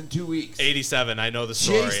 games in 2 weeks. 87, I know the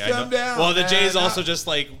story. Chased I know. them down, Well, the man. Jays also just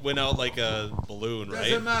like went out like a balloon, right?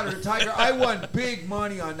 Doesn't matter, Tiger. I won big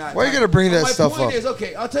money on that. Why you gotta bring that my stuff point up? is,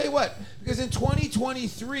 okay, I'll tell you what. Because in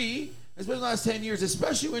 2023, it's been the last 10 years,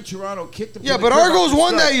 especially when Toronto kicked them. Yeah, but Argos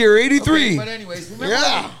won that year, 83. Okay, but anyways, remember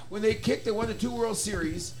Yeah. when they kicked, they won the 2 World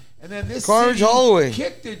Series, and then this Carnage city Holloway.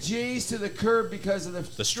 kicked the Jays to the curb because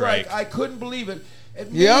of the strike. I couldn't believe it. It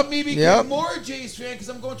Yep, made me become yep. more Jays fan because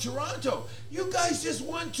I'm going Toronto. You guys just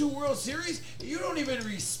won 2 World Series. You don't even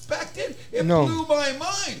respect it. It No. blew my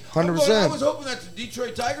mind. 100%. I was hoping that the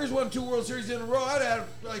Detroit Tigers won 2 World Series in a row. I'd have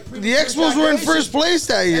like The Expos were in first place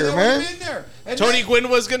that year, and man. Been there. And Tony then- Gwynn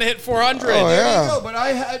was going to hit 400. Oh, there yeah. you go. But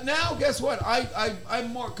I had now. Guess what?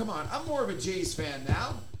 I'm more. Come on. I'm more of a Jays fan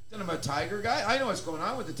now than I'm a Tiger guy. I know what's going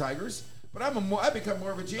on with the Tigers, but I become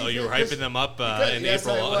more of a Jays. Oh, you were fan hyping them up in yes,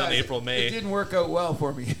 I April, was. in April, May. It didn't work out well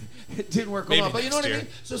for me. It didn't work Maybe out well. But you know next what I year. mean?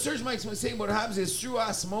 So Serge Mike's saying what happens is through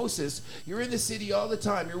osmosis, you're in the city all the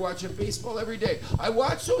time. You're watching baseball every day. I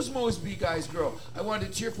watched those Mosby guys grow. I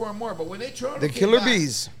wanted to cheer for them more. But when they Toronto The came Killer back-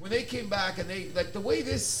 Bees. when they came back and they like the way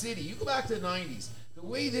this city, you go back to the 90s, the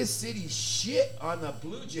way this city shit on the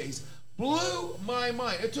Blue Jays blew my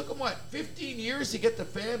mind. It took them, 15 years to get the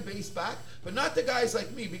fan base back, but not the guys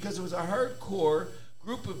like me because it was a hardcore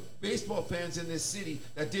group of baseball fans in this city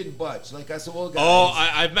that didn't budge, like us old guys. Oh,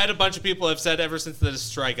 I've met a bunch of people who have said ever since the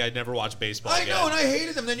strike I'd never watch baseball I again. know, and I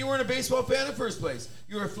hated them. Then you weren't a baseball fan in the first place.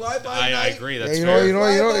 You were a fly-by-night. I agree. That's Yeah, fair. you know,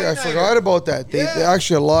 I Fly-by-nighter. forgot about that. They Yeah.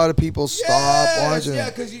 actually, a lot of people stopped watching Yeah,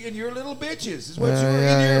 it. because you're little bitches. Is what Yeah, you're.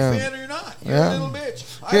 yeah, Either you're yeah. a fan or you're not. You're Yeah. a little bitch.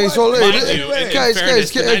 Okay, I so watched Mind it you, anyway. in guys, fairness,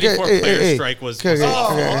 the 94 player hey, strike was okay,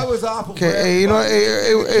 Oh, okay. I was awful. for Okay, hey, you know,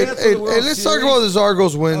 everybody. hey, Cancel the World let's talk Series. about this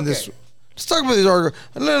Argos win. Okay. Let's talk about this Argos.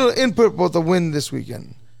 A little input about the win this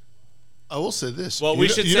weekend. I will say this. Well, you we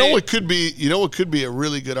know, should you say- know what could be. You know what could be a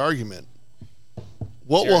really good argument.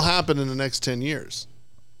 What Sure. will happen in the next 10 years?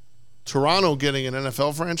 Toronto getting an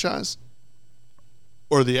NFL franchise,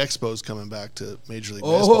 or the Expos coming back to Major League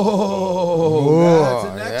Baseball? Oh, that's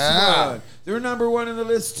the next yeah. one. They're number 1 in the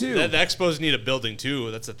list too. The Expos need a building too.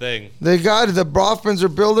 That's the thing. They got it. The Brofmans are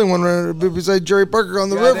building one right beside Jerry Parker on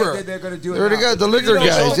the Yeah, river. They're going to do it. They already now. got the You liquor know,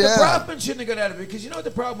 guys. The Yeah. Brofman shouldn't have got out of it because you know what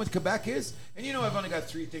the problem with Quebec is, and you know I've only got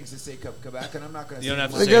 3 things to say Quebec, and I'm not going to. You don't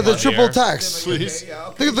have to They say got the on triple air. tax. Please. Yeah,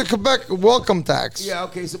 okay. Look at the Quebec welcome tax. Yeah,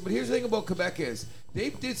 okay. So, but here's the thing about Quebec is they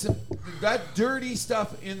did some that dirty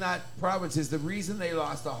stuff in that province is the reason they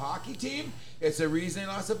lost the hockey team. It's the reason they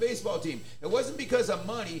lost the baseball team. It wasn't because of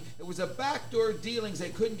money. It was a backdoor dealings. They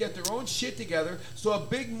couldn't get their own shit together. So a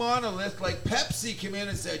big monolith like Pepsi came in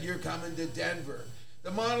and said, "You're coming to Denver." The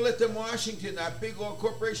monolith in Washington, that big old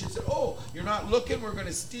corporation said, oh, you're not looking, we're going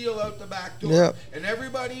to steal out the back door. Yep. And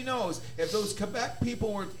everybody knows if those Quebec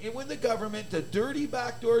people were in with the government, the dirty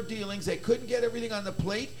backdoor dealings, they couldn't get everything on the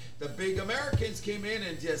plate. The big Americans came in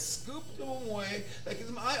and just scooped them away. Like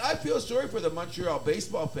I feel sorry for the Montreal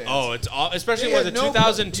baseball fans. Oh, it's especially They when had the no-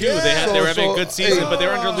 2002 Yeah. they were having So- a good season, hey, but they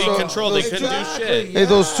were under league control. They couldn't do shit. Yeah. Hey,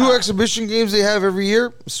 those 2 exhibition games they have every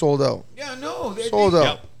year sold out. Yeah, no. Sold out.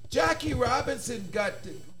 Yep. Jackie Robinson got.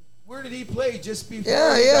 Where did he play just before?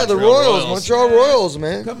 Yeah, he yeah, got the drafted? Royals. Montreal Royals,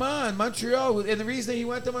 man. Come on, Montreal. And the reason he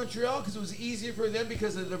went to Montreal because it was easier for them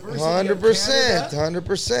because of the diversity. 100%, Of Canada.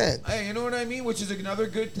 100%. Hey, you know what I mean? Which is another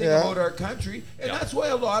good thing Yeah. about our country. And Yeah. that's why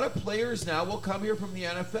a lot of players now will come here from the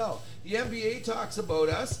NFL. The NBA talks about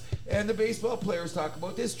us, and the baseball players talk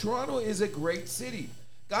about this. Toronto is a great city.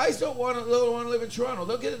 Guys don't want to live in Toronto.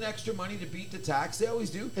 They'll get an extra money to beat the tax. They always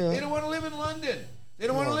do. Yeah. They don't want to live in London. They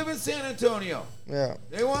don't want to live in San Antonio. Yeah.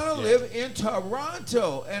 They want to live in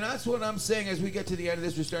Toronto. And that's what I'm saying as we get to the end of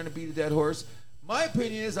this. We're starting to beat a dead horse. My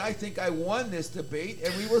opinion is I think I won this debate,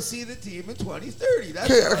 and we will see the team in 2030. That's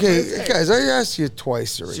what I'm Okay, gonna say. guys, I asked you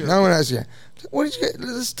twice already. Sure. Now I'm going to ask you. What did you get?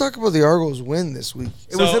 Let's talk about the Argos win this week.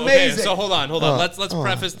 It was amazing. Okay, so hold on. Let's oh.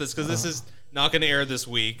 preface this because this is not going to air this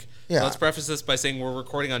week. Yeah. So let's preface this by saying we're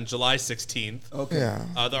recording on July 16th. Okay. Yeah.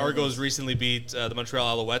 The Argos recently beat the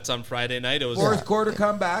Montreal Alouettes on Friday night. It was Fourth quarter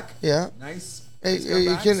comeback. Yeah. Nice. Hey, Nice hey,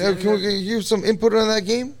 comeback. can we give some input on that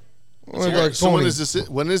game? Or like So when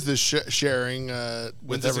Tony? is this sharing with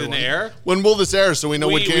When's this everyone? gonna air? When will this air so we know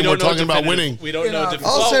what game don't we're know talking about definitive- winning? We don't You know. know,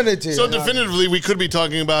 I'll send it to you. So definitively, we could be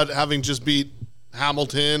talking about having just beat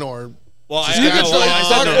Hamilton or Well, I You know. can Well, talk- I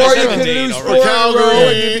talk said or no, I you said can the date lose already. four in a row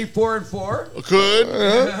Calgary. and you be 4-4.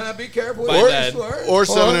 could Be careful My with bad. your score. or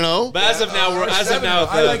 7-0. But as of now, Or the 7-0.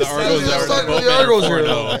 I like the Argos 7-0. are Let's talk both about the Argos here, 4-0,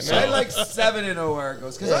 though. so- I like 7-0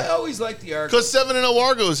 Argos because I always like the Argos. Because 7-0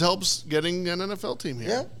 Argos helps getting an NFL team here.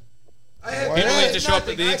 Yeah. I have People need to show up.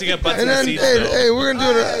 nothing. They need I to get think butts that- in And the then, seats, hey, though. hey, we're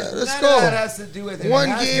gonna do it. Let's None of that go. has to do with it. One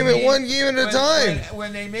It has game to at be- one game at a time.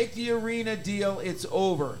 When they make the arena deal, it's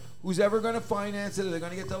over. Who's ever going to finance it? They're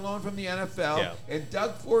going to get the loan from the NFL. Yeah. And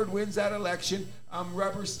Doug Ford wins that election. I'm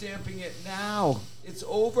rubber stamping it now. It's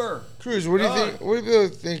over. Cruz, what do you Done. think? What do you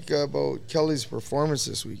think about Kelly's performance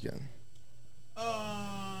this weekend?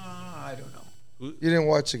 I don't know. You didn't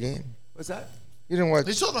watch the game. What's that? You didn't watch.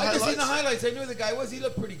 They saw the I just seen the highlights. highlights. I knew who the guy was. He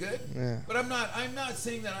looked pretty good. Yeah. But I'm not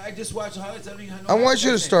saying that. I just watched the highlights. I don't even know. I want you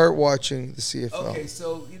to his name. start watching the CFL. Okay,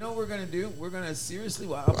 so you know what we're gonna do? We're gonna seriously.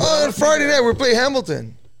 Wow. On Friday night, we're playing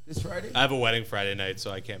Hamilton. This Friday. I have a wedding Friday night,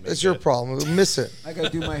 so I can't make That's it. your problem. We'll miss it. I gotta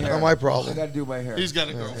do my hair. Not my problem. I gotta do my hair. He's got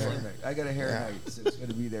a girlfriend. I got a hair night, so it's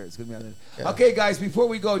gonna be there. It's gonna be on there. Okay, guys, before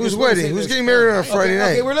we go, Who's just wanna wedding? say Who's this. getting married on a Friday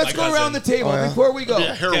Okay, night? well, let's My go around the cousin. table Oh, yeah? before we go.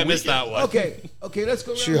 Yeah, hair Can't miss weekend. that one. Okay, let's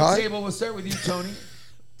go She around hot? the table. We'll start with you, Tony.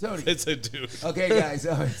 Tony. It's a dude. Okay, guys.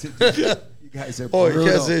 Oh, it's you guys are Oh, you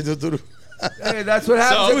brutal. can't say Duduru. Hey, that's what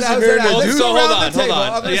happens. So, Let's so go hold around on, the table. hold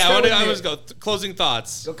I'm on. gonna Yeah, start with I you. was go closing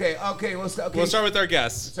thoughts. Okay, we'll start. We'll start with our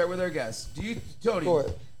guests. Start with our guests. Tony, Go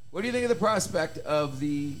ahead. what do you think of the prospect of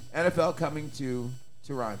the NFL coming to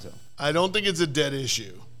Toronto? I don't think it's a dead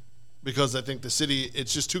issue because I think the city,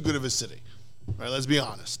 it's just too good of a city. Right? Let's be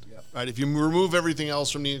honest. Yep. Right? If you remove everything else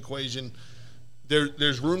from the equation,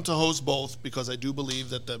 there's room to host both because I do believe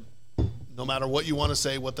that no matter what you want to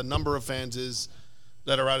say, what the number of fans is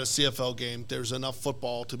that are at a CFL game, there's enough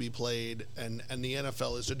football to be played, and the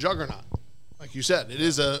NFL is a juggernaut. Like you said, it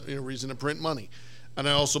is a reason to print money. And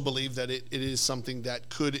I also believe that it is something that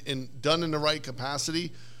could, done in the right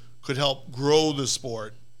capacity, could help grow the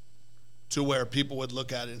sport to where people would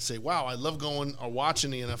look at it and say, wow, I love going or watching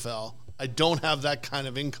the NFL. I don't have that kind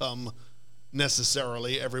of income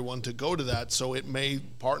necessarily, everyone to go to that. So it may,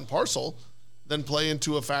 part and parcel, then play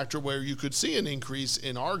into a factor where you could see an increase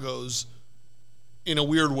in Argos in a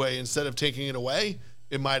weird way. Instead of taking it away,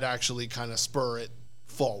 it might actually kind of spur it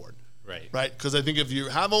forward. Right. Right? Because I think if you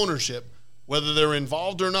have ownership, whether they're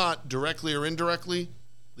involved or not, directly or indirectly,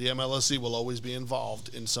 the MLSE will always be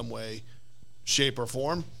involved in some way, shape, or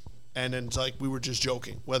form. And then it's like we were just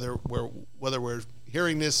joking, whether we're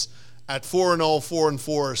hearing this at 4-0, 4-4,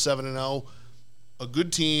 or 7-0, a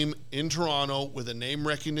good team in Toronto with a name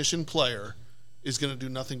recognition player is going to do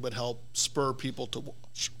nothing but help spur people to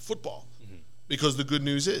watch football. Mm-hmm. Because the good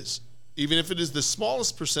news is, even if it is the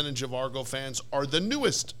smallest percentage of Argo fans are the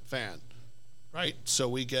newest fan, right? So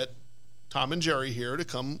we get Tom and Jerry here to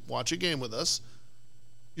come watch a game with us.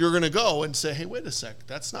 You're going to go and say, hey, wait a sec.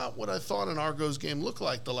 That's not what I thought an Argos game looked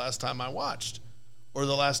like the last time I watched or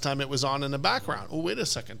the last time it was on in the background. Oh, wait a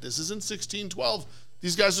second. This isn't 16-12.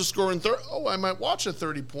 These guys are scoring 30. Oh, I might watch a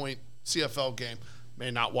 30-point CFL game. may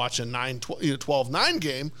not watch a 12-9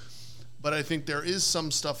 game, but I think there is some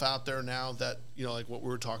stuff out there now that, like what we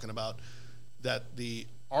were talking about, that the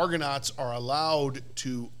Argonauts are allowed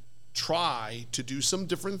to try to do some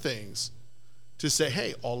different things to say,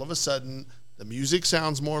 hey, all of a sudden the music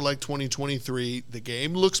sounds more like 2023, the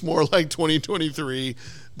game looks more like 2023,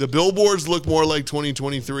 the billboards look more like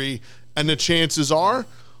 2023, and the chances are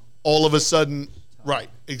all of a sudden, right,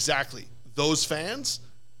 exactly, those fans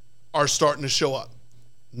are starting to show up.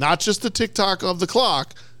 Not just the TikTok of the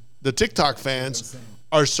clock, the TikTok fans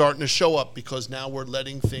are starting to show up because now we're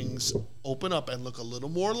letting things open up and look a little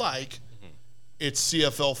more like it's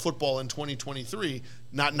CFL football in 2023,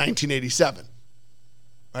 not 1987.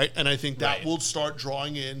 Right? And I think that will start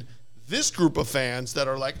drawing in this group of fans that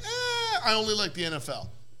are like, I only like the NFL.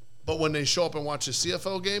 But when they show up and watch a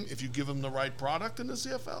CFL game, if you give them the right product in the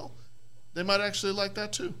CFL, they might actually like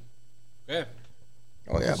that too. Okay.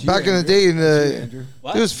 Oh yeah, back in the day,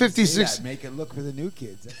 it was 56. Make it look for the new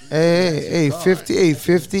kids. Hey, 50.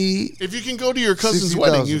 If you can go to your cousin's 60,000.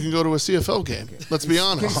 wedding, you can go to a CFL game. Let's be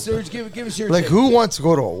honest. Serge, give us your Like, take. who wants to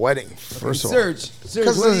go to a wedding? First of all, Serge, cousin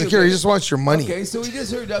what do doesn't you care. He think? just wants your money. Okay, so we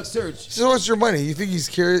just heard Doug Serge. He just wants your money. You think he's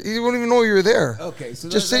curious? He won't even know you're there. Okay, so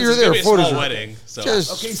just say that's you're It's there. gonna be a Photo small shoot. wedding. So.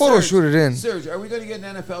 Just Okay, photo Serge, shoot it in. Serge, are we going to get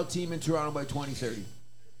an NFL team in Toronto by 2030?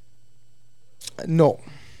 No.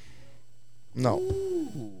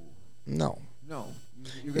 Ooh. No. No.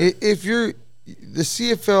 You're gonna, If you're, the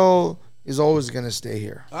CFL is always going to stay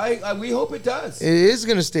here. we hope it does. It is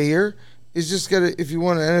going to stay here. It's just got to, if you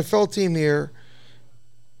want an NFL team here,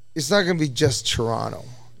 it's not going to be just Toronto.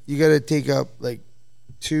 You got to take up like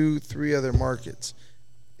 2-3 other markets.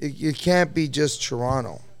 It can't be just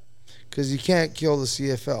Toronto because you can't kill the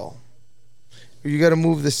CFL. You got to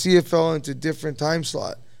move the CFL into different time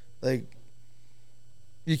slot. Like,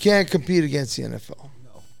 you can't compete against the NFL.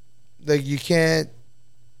 No. Like, you can't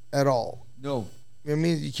at all. No. I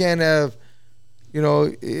mean, you can't have,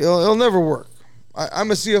 it'll never work. I'm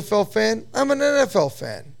a CFL fan. I'm an NFL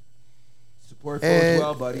fan. Support goes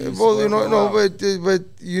well, buddy. Well, Support goes well. but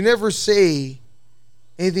you never say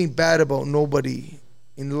anything bad about nobody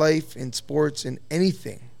in life, in sports, in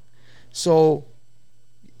anything. So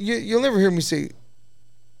you'll never hear me say,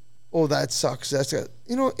 "Oh, that sucks." That's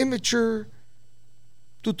immature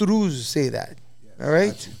tuturus say that. Yeah, all right,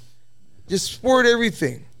 gotcha. Just support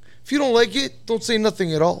everything. If you don't like it, don't say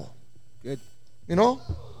nothing at all. Good.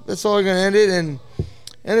 That's all I'm gonna end it. And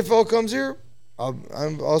NFL comes here,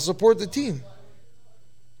 I'll support the team.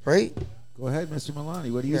 Right? Go ahead, Mr.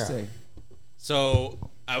 Milani. What do you Yeah. say? So,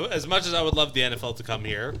 as much as I would love the NFL to come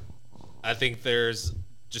here, I think there's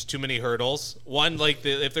just too many hurdles. One, if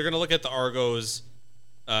they're going to look at the Argos,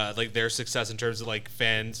 their success in terms of,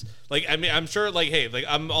 fans. I'm sure,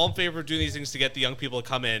 I'm all in favor of doing these things to get the young people to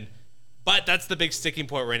come in. But that's the big sticking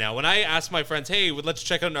point right now. When I ask my friends, hey, let's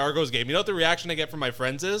check out an Argos game, you know what the reaction I get from my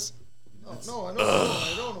friends is? No, I don't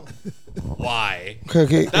know. Why?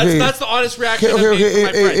 Okay. That's the honest reaction Okay, I'm getting from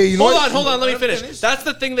my friends. you know what? Hold on, let me Let him finish. finish. That's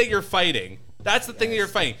the thing that you're fighting. That's the thing that you're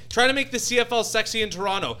fighting. Trying to make the CFL sexy in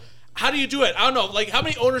Toronto. How do you do it? I don't know. How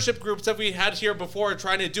many ownership groups have we had here before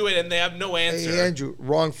trying to do it and they have no answer? Hey, Andrew,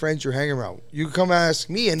 wrong friends you're hanging around. You can come ask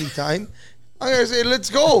me anytime. I'm going to say, let's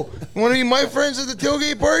go. You want to be my friends at the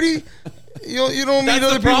tailgate party? You don't meet That's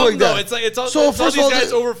other the people problem, like that. though. It's all first of these all,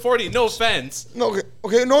 guys over 40. No offense. No,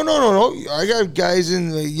 no. I got guys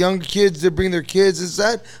and young kids that bring their kids. It's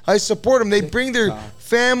that I support them. They bring their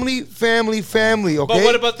family. Okay. But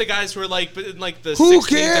what about the guys who are in the Who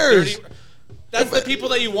 16 cares? to 30? That's the people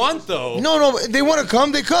that you want, though. No. They want to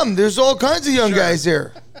come. They come. There's all kinds of young guys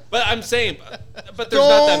there. But I'm saying, but there's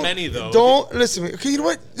not that many, though. Don't listen to me. Okay, you know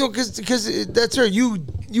what? No, because that's right.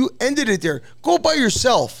 You ended it there. Go by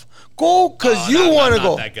yourself. Go because you want to I'm go.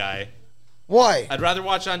 not that guy. Why? I'd rather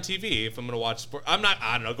watch on TV if I'm going to watch sport. I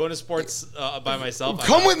don't know, going to sports by myself.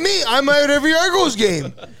 Come with me. I'm at every Argos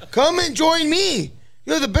game. Come and join me.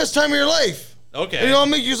 You have the best time of your life. Okay. I'll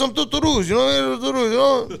make you some tuturus.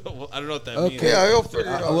 Well, I don't know what that means. Yeah, I'll figure it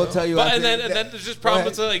out. I will tell you. But and then there's just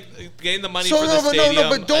problems with getting the money So for the stadium.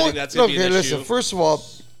 but I don't. think that's gonna be an Listen. issue. First of all,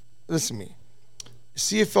 listen to me.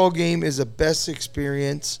 CFL game is the best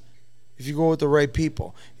experience if you go with the right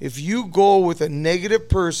people. If you go with a negative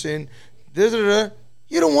person, you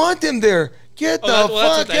don't want them there. Get the That's fuck with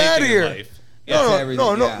out of anything in here.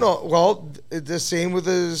 life. No. Well, it's the same with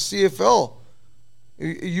the CFL.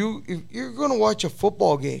 You're gonna watch a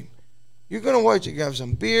football game. You're gonna watch. You have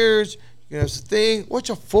some beers. You have some thing. Watch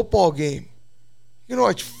a football game. You're gonna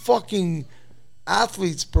watch fucking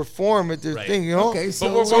athletes perform at their thing. Okay, But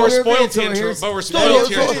so we're spoiled here in Toronto. But we're spoiled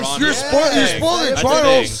here in Toronto. You're spoiled in That's the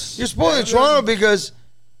Toronto. thing. You're spoiled in Toronto because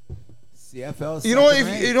CFL. You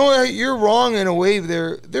know, you're wrong in a way.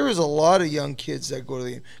 There is a lot of young kids that go to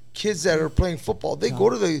the game. Kids that are playing football, they go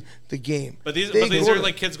to the game. But these are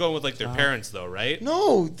like kids going with like their parents, though, right?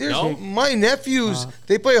 No, my nephews.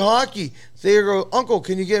 They play hockey. They go, Uncle,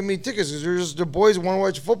 can you get me tickets? Because they're just the boys want to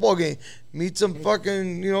watch a football game. Meet some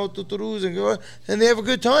fucking tuturus and go, and they have a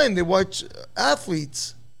good time. They watch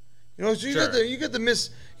athletes. So you get the miss.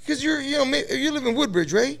 Because you live in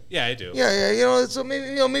Woodbridge, right? Yeah, I do. Yeah. So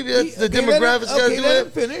maybe that's the demographics. Let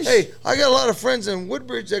him finish. Hey, I got a lot of friends in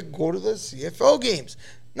Woodbridge that go to the CFL games,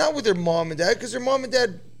 not with their mom and dad, because their mom and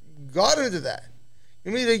dad got into that.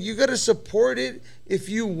 You got to support it if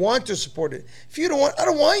you want to support it. If you don't want, I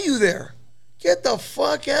don't want you there. Get the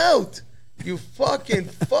fuck out. You fucking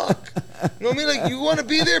fuck. You know what I mean? Like, you want to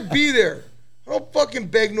be there, be there. I don't fucking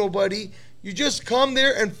beg nobody. You just come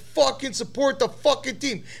there and fucking support the fucking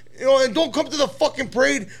team. And don't come to the fucking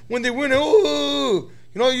parade when they win. Ooh.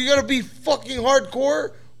 You got to be fucking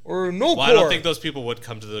hardcore or no core. I don't think those people would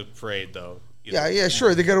come to the parade, though. Yeah,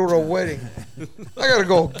 sure. They got to go to a wedding. I got to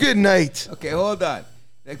go. Good night. Okay, hold on.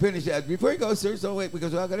 Finish that. Before you go, sir, so wait,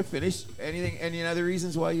 because I got to finish. Any other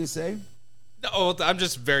reasons why you say? No, I'm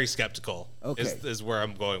just very skeptical. Okay. Is where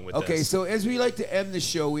I'm going with this. Okay, so as we like to end the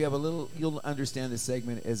show, we have a little, you'll understand the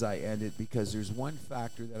segment as I end it, because there's one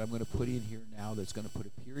factor that I'm going to put in here now that's going to put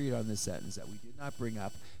a period on this sentence that we did not bring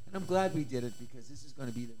up. And I'm glad we did it, because this is going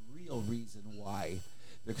to be the real reason why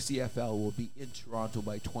the CFL will be in Toronto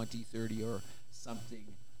by 2030 or something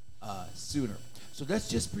sooner. So let's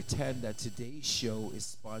just pretend that today's show is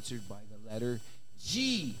sponsored by the letter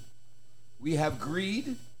G. We have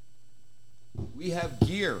greed. We have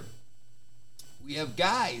gear. We have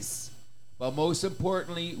guys. But most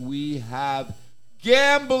importantly, we have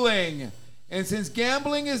gambling. And since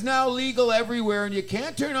gambling is now legal everywhere and you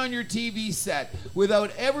can't turn on your TV set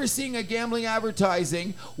without ever seeing a gambling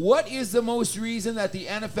advertising, what is the most reason that the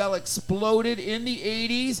NFL exploded in the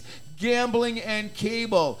 80s? Gambling and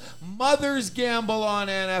cable. Mothers gamble on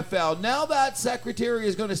NFL. Now that secretary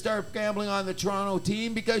is going to start gambling on the Toronto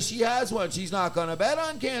team because she has one. She's not going to bet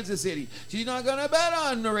on Kansas City. She's not going to bet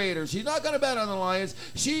on the Raiders. She's not going to bet on the Lions.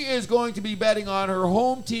 She is going to be betting on her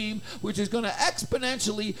home team, which is going to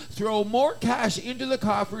exponentially throw more cash into the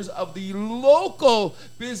coffers of the local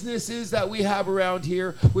businesses that we have around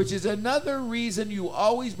here, which is another reason you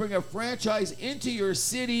always bring a franchise into your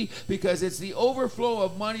city, because it's the overflow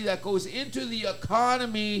of money that goes into the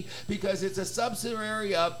economy, because it's a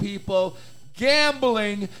subsidiary of people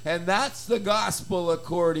gambling, and that's the gospel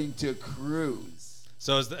according to Cruz.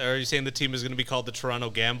 So are you saying the team is going to be called the Toronto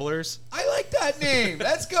Gamblers? I like that name.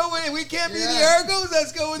 Let's go with it. We can't be the Argos.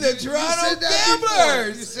 Let's go with the Toronto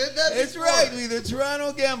Gamblers. You said that before. It's right. We the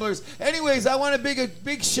Toronto Gamblers. Anyways, I want a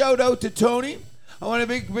big shout out to Tony. I want a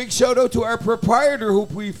big shout out to our proprietor, who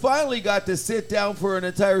we finally got to sit down for an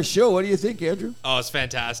entire show. What do you think, Andrew? Oh, it's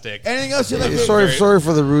fantastic. Anything else you'd like to Sorry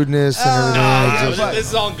for the rudeness and everything. This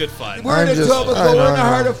is all in good fun. We're in Etobicoke, in the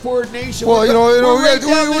heart of Ford Nation. Well, we're right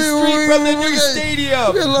down the street from the new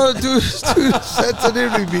stadium. We got a lot of dude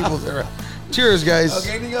sensitivity people there. Cheers, guys.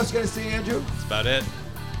 Okay, anything else you got to say, Andrew? That's about it.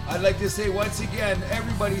 I'd like to say once again,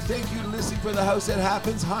 everybody, thank you for listening for The House That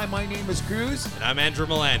Happens. Hi, my name is Cruz. And I'm Andrew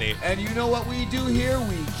Milani. And you know what we do here?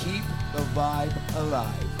 We keep the vibe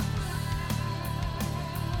alive.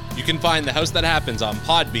 You can find The House That Happens on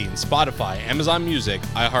Podbean, Spotify, Amazon Music,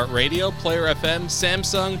 iHeartRadio, Player FM,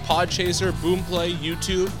 Samsung, Podchaser, Boomplay,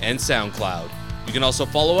 YouTube, and SoundCloud. You can also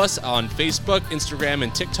follow us on Facebook, Instagram,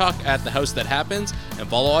 and TikTok at The House That Happens, and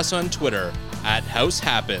follow us on Twitter at House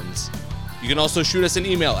Happens. You can also shoot us an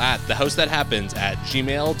email at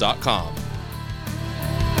thehousethathappens@gmail.com.